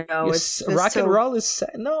don't know. It's just rock and so. roll is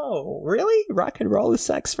no, really? Rock and roll is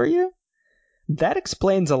sex for you? That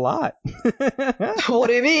explains a lot. What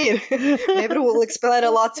do you mean? Maybe it will explain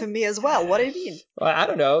a lot to me as well. What do you mean? Well, I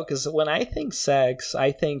don't know, because when I think sex,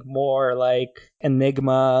 I think more like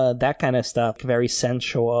enigma, that kind of stuff. Very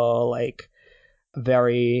sensual, like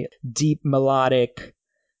very deep melodic,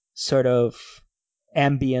 sort of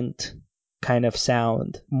ambient kind of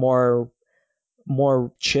sound. More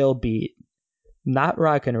chill beat. Not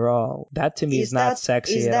rock and roll. That to me is Is not that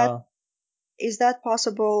sexy is at that all. is that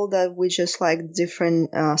possible that we just like different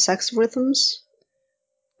sex rhythms?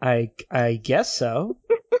 I guess so.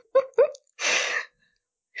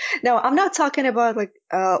 No, I'm not talking about like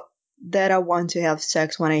that I want to have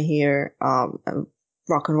sex when I hear a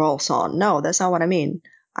rock and roll song. No, that's not what I mean.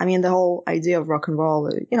 I mean the whole idea of rock and roll,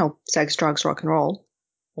 sex, drugs, rock and roll,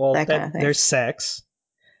 Well, that kind of thing. there's sex,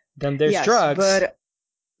 then there's Yes, drugs,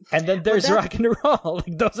 and then there's that rock and roll.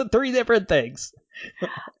 Like, those are three different things.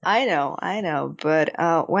 I know, but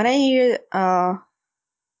when I hear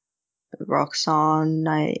rock song,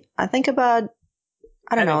 I think about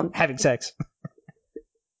I don't know. Having sex.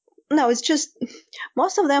 No, it's just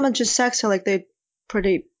most of them are just sexy. Like they're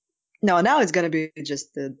pretty. No, now it's gonna be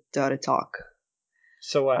just the dirty talk.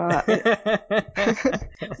 So what?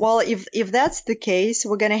 Well, if that's the case,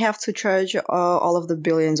 we're gonna have to charge all of the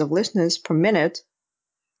billions of listeners per minute.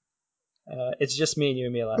 It's just me and you,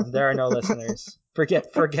 Mila. There are no listeners.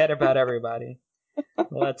 Forget about everybody.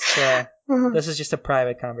 Let's. This is just a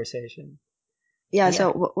private conversation. Yeah. Yeah.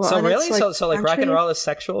 So really, like so like rock and roll is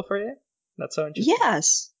sexual for you? That's so interesting.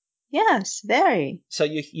 Yes, very. So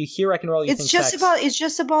you hear rock and roll, you It's think just sex. it's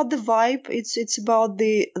just about the vibe. It's about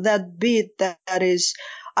that beat that is.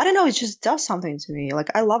 I don't know. It just does something to me.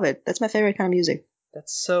 Like I love it. That's my favorite kind of music.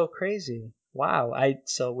 That's so crazy. Wow.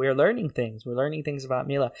 So we're learning things. We're learning things about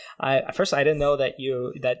Mila. I didn't know that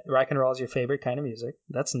rock and roll is your favorite kind of music.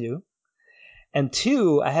 That's new. And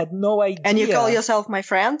two, I had no idea. And you call yourself my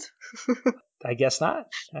friend? I guess not.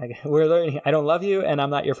 We're learning. I don't love you, and I'm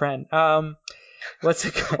not your friend. What's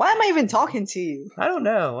it called? Why am I even talking to you? I don't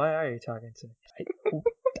know. Why are you talking to me?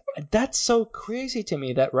 That's so crazy to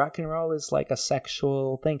me that rock and roll is like a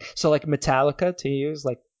sexual thing. So like Metallica to you is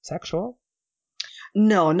like sexual?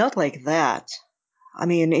 No, not like that. I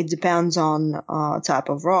mean, it depends on type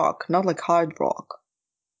of rock, not like hard rock.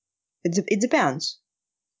 It depends.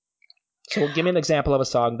 So give me an example of a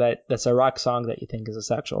song that's a rock song that you think is a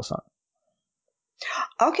sexual song.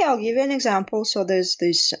 Okay, I'll give you an example. So there's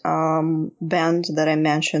this band that I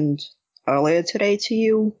mentioned earlier today to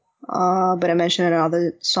you, but I mentioned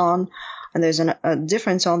another song, and there's a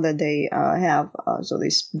different song that they have. So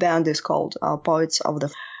this band is called Poets of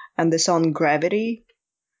the, and the song Gravity.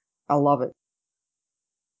 I love it.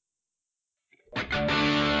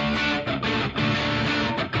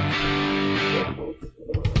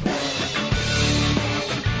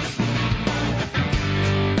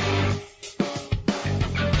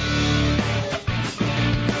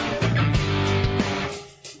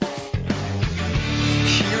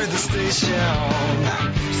 Here at the station,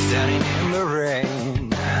 standing in the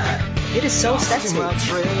rain. It is so Lost in sexy. my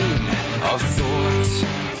train of thoughts.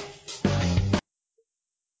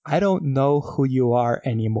 I don't know who you are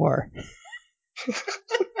anymore. Looking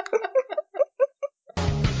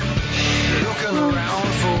around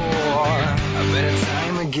for a better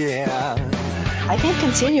time again. I can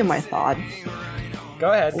continue my thought.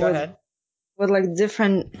 Go ahead. With like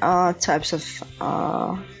different types of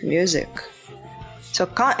music. So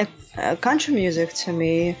country music to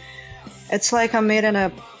me, it's like I'm made in a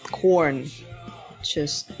corn,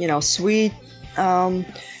 just sweet, kind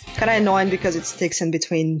of annoying because it sticks in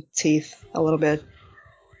between teeth a little bit.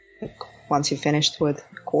 Like once you're finished with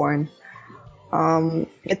corn, I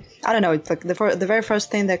don't know. It's like the very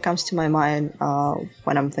first thing that comes to my mind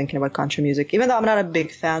when I'm thinking about country music. Even though I'm not a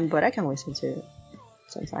big fan, but I can listen to it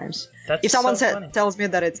sometimes. That's If someone so funny. tells me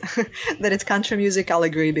that it's that it's country music, I'll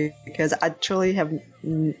agree because I truly have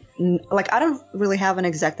I don't really have an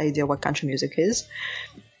exact idea what country music is.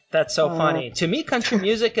 That's so funny. To me, country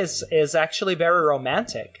music is actually very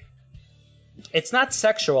romantic. It's not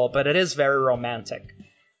sexual, but it is very romantic.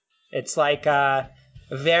 It's like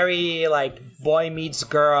very like boy meets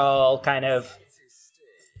girl kind of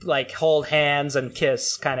like hold hands and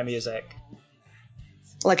kiss kind of music.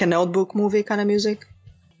 Like a Notebook movie kind of music.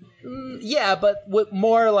 Yeah, but with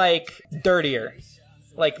more like dirtier,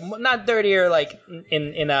 like not dirtier like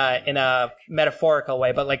in a metaphorical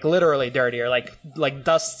way, but like literally dirtier, like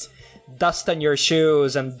dust on your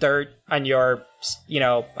shoes and dirt on your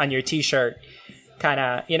on your t-shirt, kind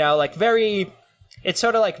of like very. It's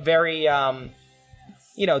sort of like very down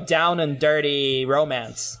and dirty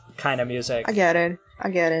romance kind of music. I get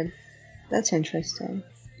it. That's interesting.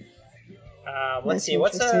 Let's see.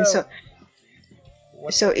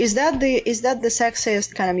 So is that the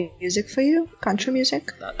sexiest kind of music for you? Country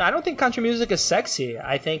music? I don't think country music is sexy.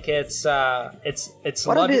 I think it's What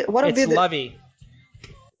would be lovey.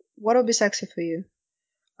 What would be sexy for you?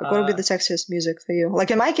 Like, what would be the sexiest music for you?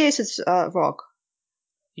 Like in my case, it's rock.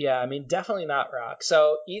 Yeah, I mean definitely not rock.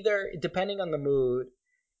 So either depending on the mood,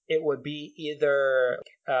 it would be either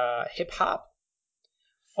hip hop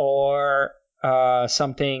or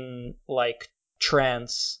something like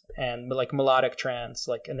trance and like melodic trance,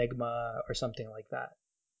 like Enigma or something like that.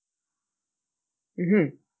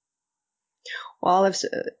 Mm-hmm. Well, if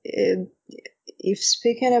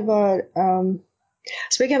speaking about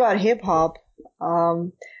hip hop,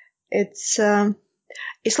 it's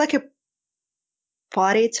like a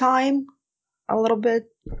party time a little bit.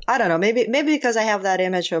 I don't know. Maybe because I have that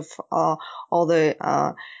image of all the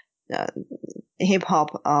hip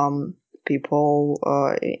hop people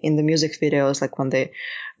in the music videos, like when they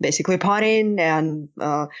basically partying and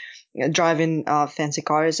driving fancy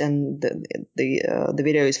cars, and the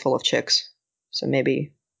video is full of chicks. So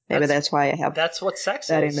maybe that's why I have that's what sex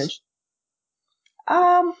that is. image.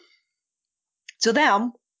 To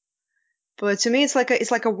them, but to me it's like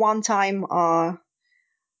a one time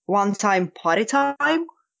party time.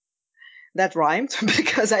 That rhymed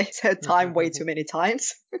because I said time way too many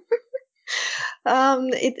times.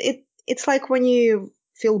 It's like when you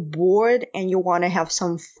feel bored and you want to have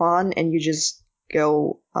some fun, and you just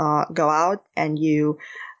go out and you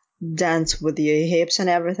dance with your hips and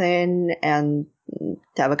everything, and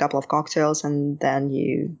have a couple of cocktails, and then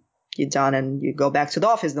you're done and you go back to the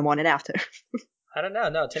office the morning after. I don't know.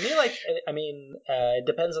 No, to me, like, I mean, it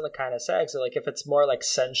depends on the kind of sex. Like, if it's more like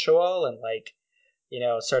sensual and like,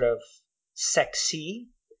 sort of sexy,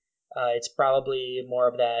 it's probably more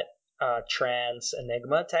of that trance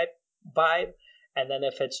Enigma type vibe. And then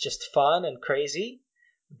if it's just fun and crazy,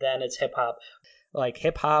 then it's hip hop. Like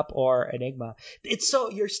hip hop or Enigma.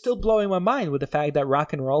 You're still blowing my mind with the fact that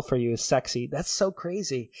rock and roll for you is sexy. That's so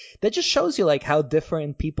crazy. That just shows you like how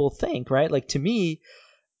different people think, right? Like to me,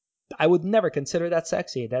 I would never consider that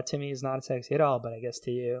sexy. That to me is not sexy at all. But I guess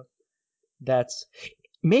to you, that's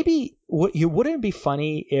maybe you wouldn't be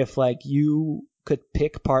funny if like you could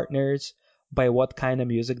pick partners by what kind of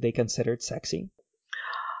music they considered sexy.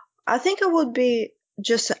 I think it would be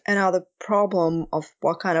just another problem of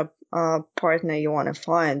what kind of partner you want to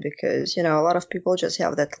find, because a lot of people just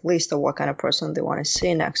have that list of what kind of person they want to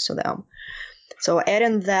see next to them. So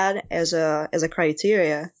adding that as a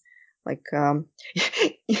criteria, like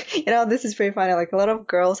this is pretty funny. Like a lot of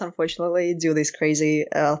girls, unfortunately, do this crazy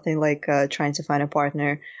thing, like trying to find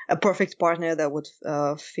a perfect partner that would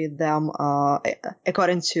fit them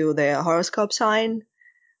according to their horoscope sign.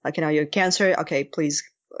 Like you're Cancer, okay, please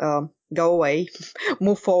go away,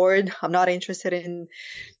 move forward. I'm not interested in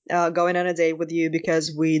going on a date with you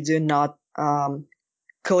because we do not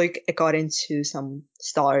click according to some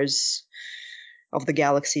stars of the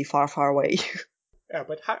galaxy far, far away. Yeah,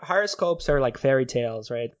 but horoscopes are like fairy tales,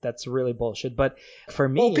 right? That's really bullshit. But for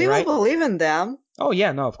me, well, people right? believe in them. Oh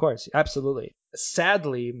yeah, no, of course, absolutely.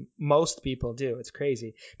 Sadly, most people do. It's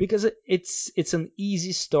crazy because it's an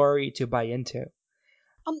easy story to buy into.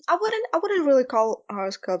 I wouldn't really call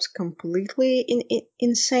horoscopes completely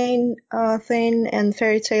insane thing and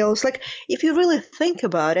fairy tales. Like if you really think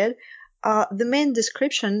about it, the main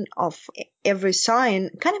description of every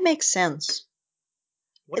sign kind of makes sense.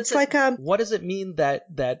 What does it mean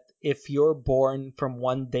that if you're born from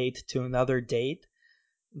one date to another date,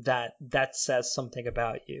 that says something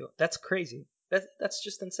about you? That's crazy. That's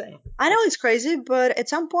just insane. I know it's crazy, but at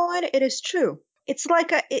some point it is true. It's like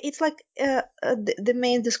the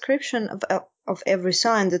main description of every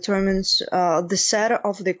sign determines the set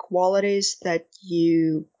of the qualities that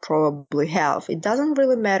you probably have. It doesn't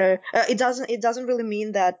really matter. It doesn't really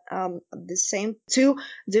mean that the same two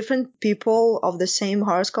different people of the same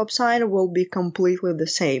horoscope sign will be completely the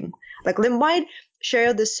same. Like they might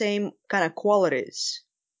share the same kind of qualities.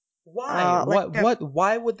 Why?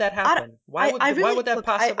 Why would that happen? Why would that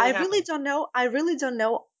possibly happen? I really don't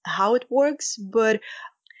know how it works, but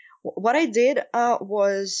What I did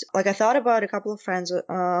was, like, I thought about a couple of friends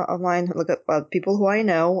of mine, like people who I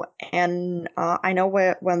know, and I know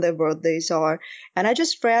when their birthdays are, and I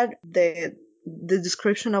just read the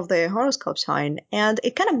description of their horoscope sign, and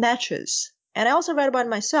it kind of matches. And I also read about it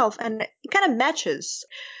myself, and it kind of matches.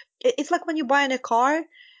 It's like when you buy in a car,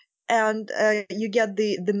 and you get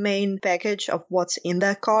the main package of what's in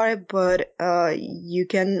that car, but you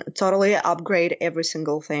can totally upgrade every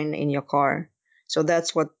single thing in your car. So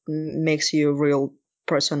that's what makes you a real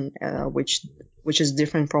person, which is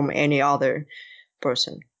different from any other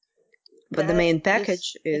person. But the main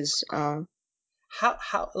package is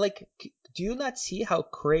how like, do you not see how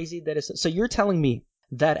crazy that is? So you're telling me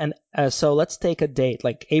that, and so let's take a date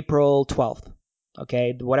like April 12th,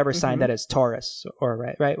 okay, whatever sign that is, Taurus, or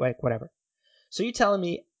right, like whatever. So you're telling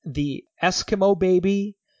me the Eskimo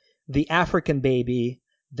baby, the African baby,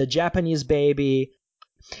 the Japanese baby,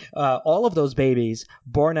 all of those babies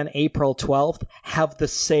born on April 12th have the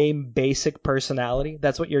same basic personality?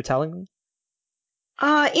 That's what you're telling me?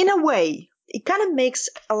 in a way. It kind of makes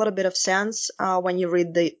a little bit of sense when you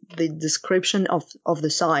read the description of the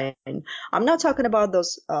sign. I'm not talking about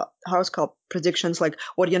those horoscope predictions like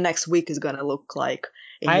what your next week is going to look like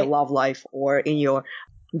in your love life or in your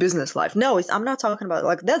business life. No, I'm not talking about,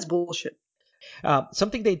 like, that's bullshit.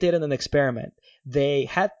 Something they did in an experiment. They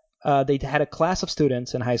had a class of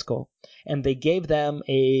students in high school, and they gave them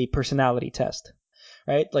a personality test,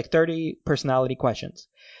 right? Like 30 personality questions.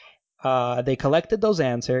 They collected those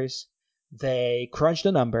answers. They crunched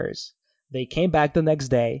the numbers. They came back the next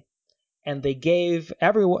day, and they gave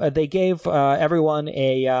everyone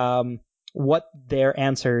a what their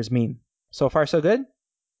answers mean. So far, so good?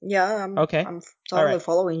 Yeah, Okay. I'm totally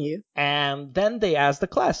following you. And then they asked the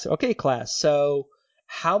class, okay, class, so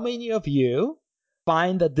how many of you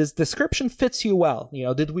find that this description fits you well?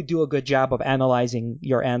 Did we do a good job of analyzing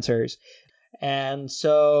your answers? And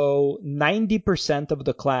so 90% of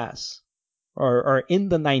the class, or in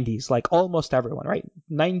the 90s, like almost everyone, right?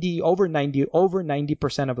 Over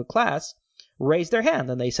 90% of the class raised their hand,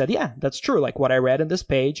 and they said, yeah, that's true. Like what I read in this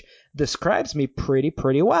page describes me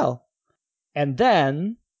pretty well. And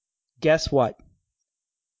then, guess what?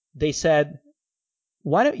 They said,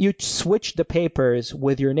 why don't you switch the papers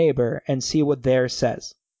with your neighbor and see what theirs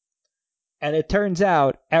says? And it turns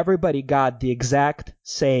out everybody got the exact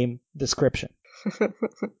same description.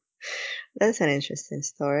 That's an interesting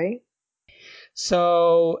story.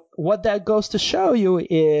 So what that goes to show you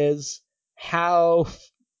is how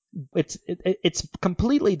it's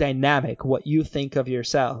completely dynamic what you think of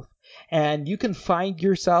yourself. And you can find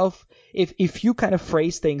yourself, if you kind of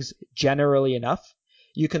phrase things generally enough,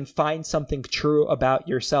 you can find something true about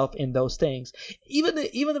yourself in those things. Even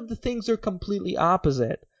if the things are completely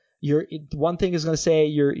opposite. One thing is going to say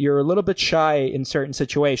you're a little bit shy in certain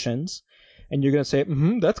situations, and you're going to say,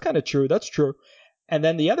 that's kind of true, that's true. And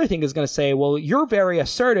then the other thing is going to say, well, you're very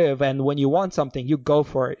assertive, and when you want something, you go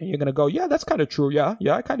for it. And you're going to go, yeah, that's kind of true. Yeah,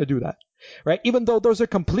 I kind of do that. Right? Even though those are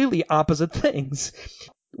completely opposite things.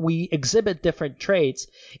 We exhibit different traits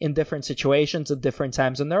in different situations at different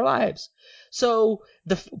times in their lives. So,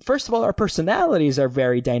 first of all, our personalities are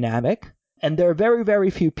very dynamic. And there are very, very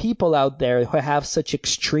few people out there who have such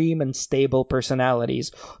extreme and stable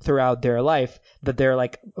personalities throughout their life that they're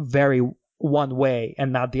like very one way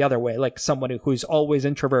and not the other way, like someone who's always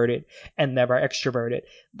introverted and never extroverted.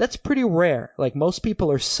 That's pretty rare. Like most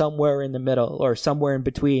people are somewhere in the middle or somewhere in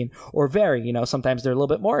between, or vary. Sometimes they're a little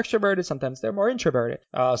bit more extroverted, sometimes they're more introverted.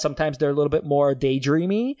 Sometimes they're a little bit more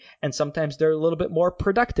daydreamy, and sometimes they're a little bit more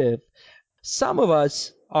productive. Some of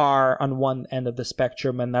us are on one end of the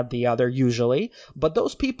spectrum and not the other usually, but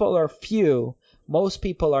those people are few. Most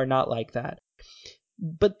people are not like that.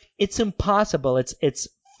 But it's impossible. It's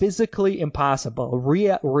physically impossible.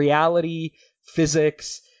 Reality,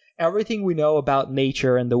 physics, everything we know about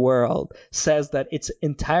nature and the world says that it's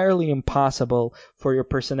entirely impossible for your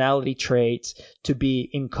personality traits to be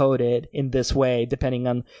encoded in this way, depending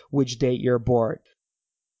on which date you're born.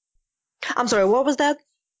 I'm sorry, what was that?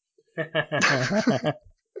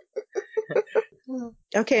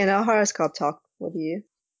 Okay, now horoscope talk with you.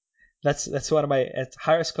 That's one of my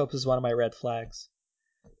horoscopes is one of my red flags.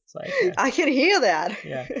 Like, I can hear that.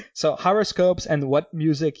 Yeah. So horoscopes and what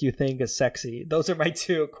music you think is sexy. Those are my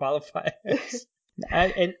two qualifiers.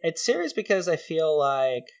 And it's serious because I feel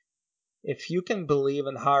like if you can believe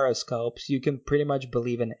in horoscopes, you can pretty much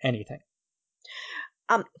believe in anything.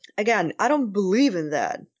 Again, I don't believe in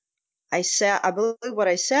that. I believe what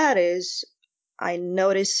I said is I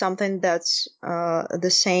noticed something that's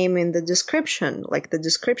the same in the description. Like the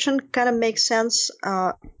description kind of makes sense,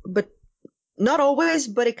 but not always,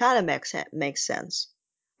 but it kind of makes sense.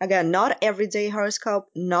 again, not everyday horoscope,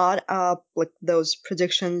 not like those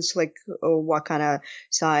predictions, like what kind of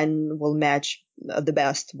sign will match the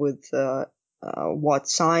best with what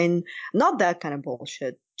sign. Not that kind of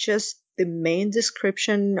bullshit. Just the main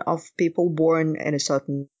description of people born in a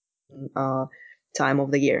certain time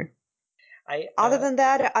of the year. Other than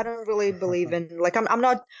that, I don't really believe in, like, I'm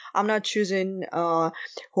not choosing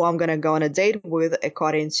who I'm gonna go on a date with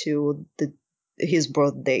according to his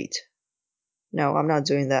birth date. No, I'm not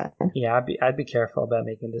doing that. Yeah, I'd be careful about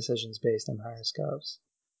making decisions based on horoscopes.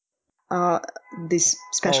 This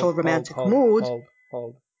special romantic mood.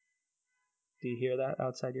 Hold. Do you hear that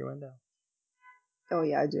outside your window? Oh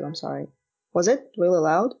yeah, I do. I'm sorry. Was it really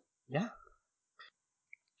loud? Yeah.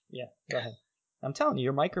 Yeah, go ahead. I'm telling you,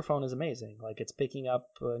 your microphone is amazing. Like, it's picking up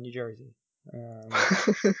New Jersey.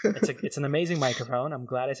 It's an amazing microphone. I'm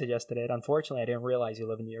glad I suggested it. Unfortunately, I didn't realize you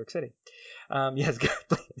live in New York City. Yes,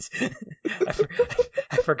 please.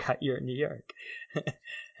 I forgot you're in New York.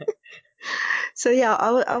 So yeah,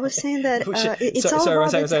 I was saying that sorry.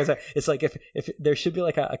 It's like if there should be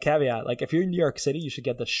like a caveat. Like, if you're in New York City, you should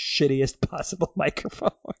get the shittiest possible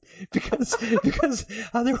microphone because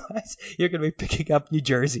otherwise you're gonna be picking up New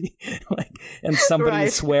Jersey, like, and somebody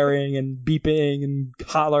is swearing and beeping and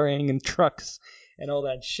hollering and trucks and all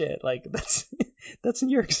that shit. Like, that's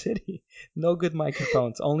New York City. No good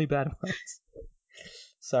microphones, only bad ones.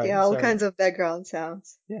 Sorry. Yeah, all kinds of background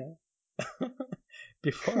sounds. Yeah.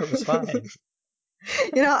 Before it was fine.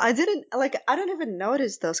 I don't even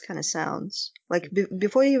notice those kind of sounds. Like,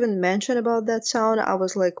 before you even mentioned about that sound, I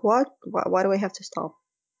was like, what? Why do I have to stop?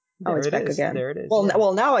 It's back again. There it is.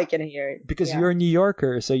 Well, now I can hear it. Because you're a New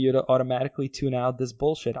Yorker, so you'd automatically tune out this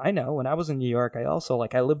bullshit. I know. When I was in New York, I also,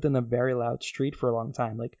 like, I lived in a very loud street for a long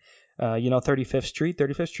time. Like, 35th Street?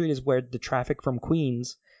 35th Street is where the traffic from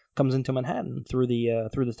Queens comes into Manhattan through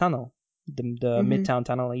the tunnel, the Midtown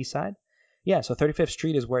Tunnel on the east side. Yeah, so 35th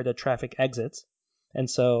Street is where the traffic exits. And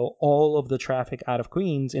so all of the traffic out of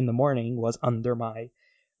Queens in the morning was under my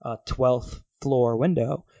 12th floor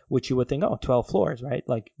window, which you would think, 12 floors, right?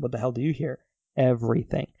 Like, what the hell do you hear?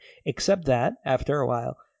 Everything. Except that, after a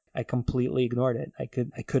while, I completely ignored it. I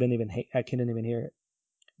couldn't even hear it.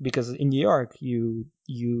 Because in New York, you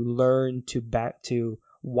learn to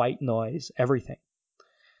white noise everything.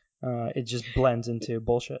 It just blends into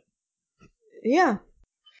bullshit. Yeah.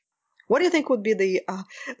 What do you think would be the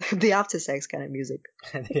after sex kind of music?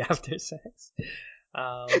 The after sex.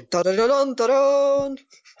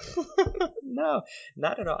 No,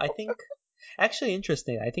 not at all. I think, actually,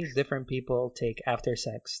 interesting. I think different people take after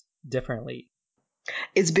sex differently.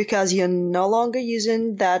 It's because you're no longer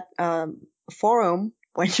using that forum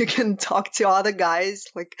when you can talk to other guys.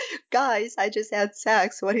 Like, guys, I just had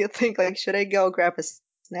sex. What do you think? Like, should I go grab a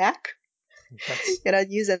snack? You're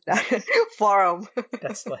not using that forum.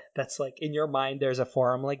 That's like, in your mind there's a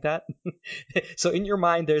forum like that. So in your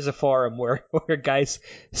mind there's a forum where guys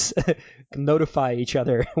notify each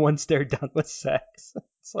other once they're done with sex.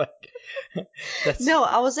 It's like, no,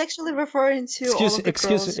 I was actually referring to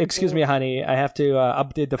excuse me, honey, I have to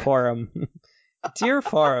update the forum. Dear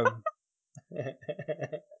forum.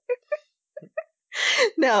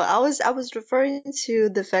 No, I was referring to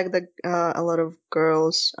the fact that a lot of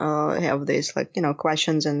girls have these, like,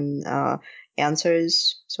 questions and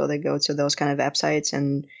answers, so they go to those kind of websites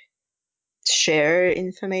and share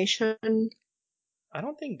information. I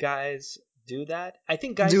don't think guys do that. I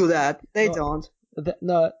think guys do that. They don't.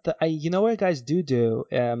 You know what guys do?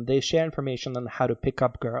 They share information on how to pick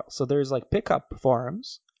up girls. So there's, like, pickup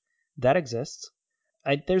forums that exists.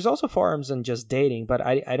 There's also forums on just dating, but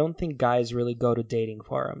I don't think guys really go to dating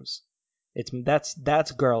forums.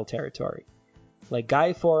 That's girl territory. Like,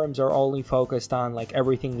 guy forums are only focused on, like,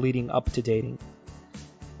 everything leading up to dating.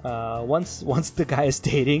 Once the guy is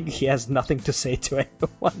dating, he has nothing to say to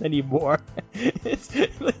anyone anymore.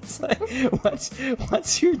 It's like,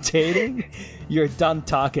 once you're dating, you're done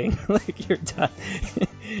talking. Like, you're done.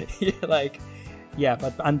 You're like, yeah,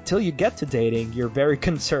 but until you get to dating, you're very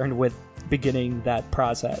concerned with beginning that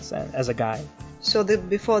process as a guy. So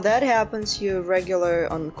before that happens, you're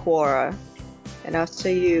regular on Quora, and after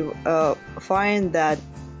you find that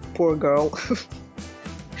poor girl,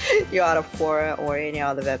 you're out of Quora or any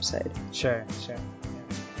other website. Sure. Yeah.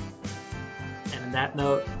 And on that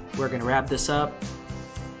note, we're going to wrap this up.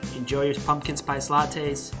 Enjoy your pumpkin spice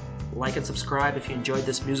lattes. Like and subscribe if you enjoyed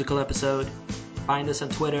this musical episode. Find us on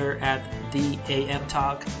Twitter at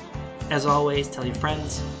 @TheAMTalk. As always, tell your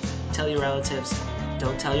friends, tell your relatives,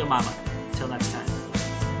 don't tell your mama. Till next time.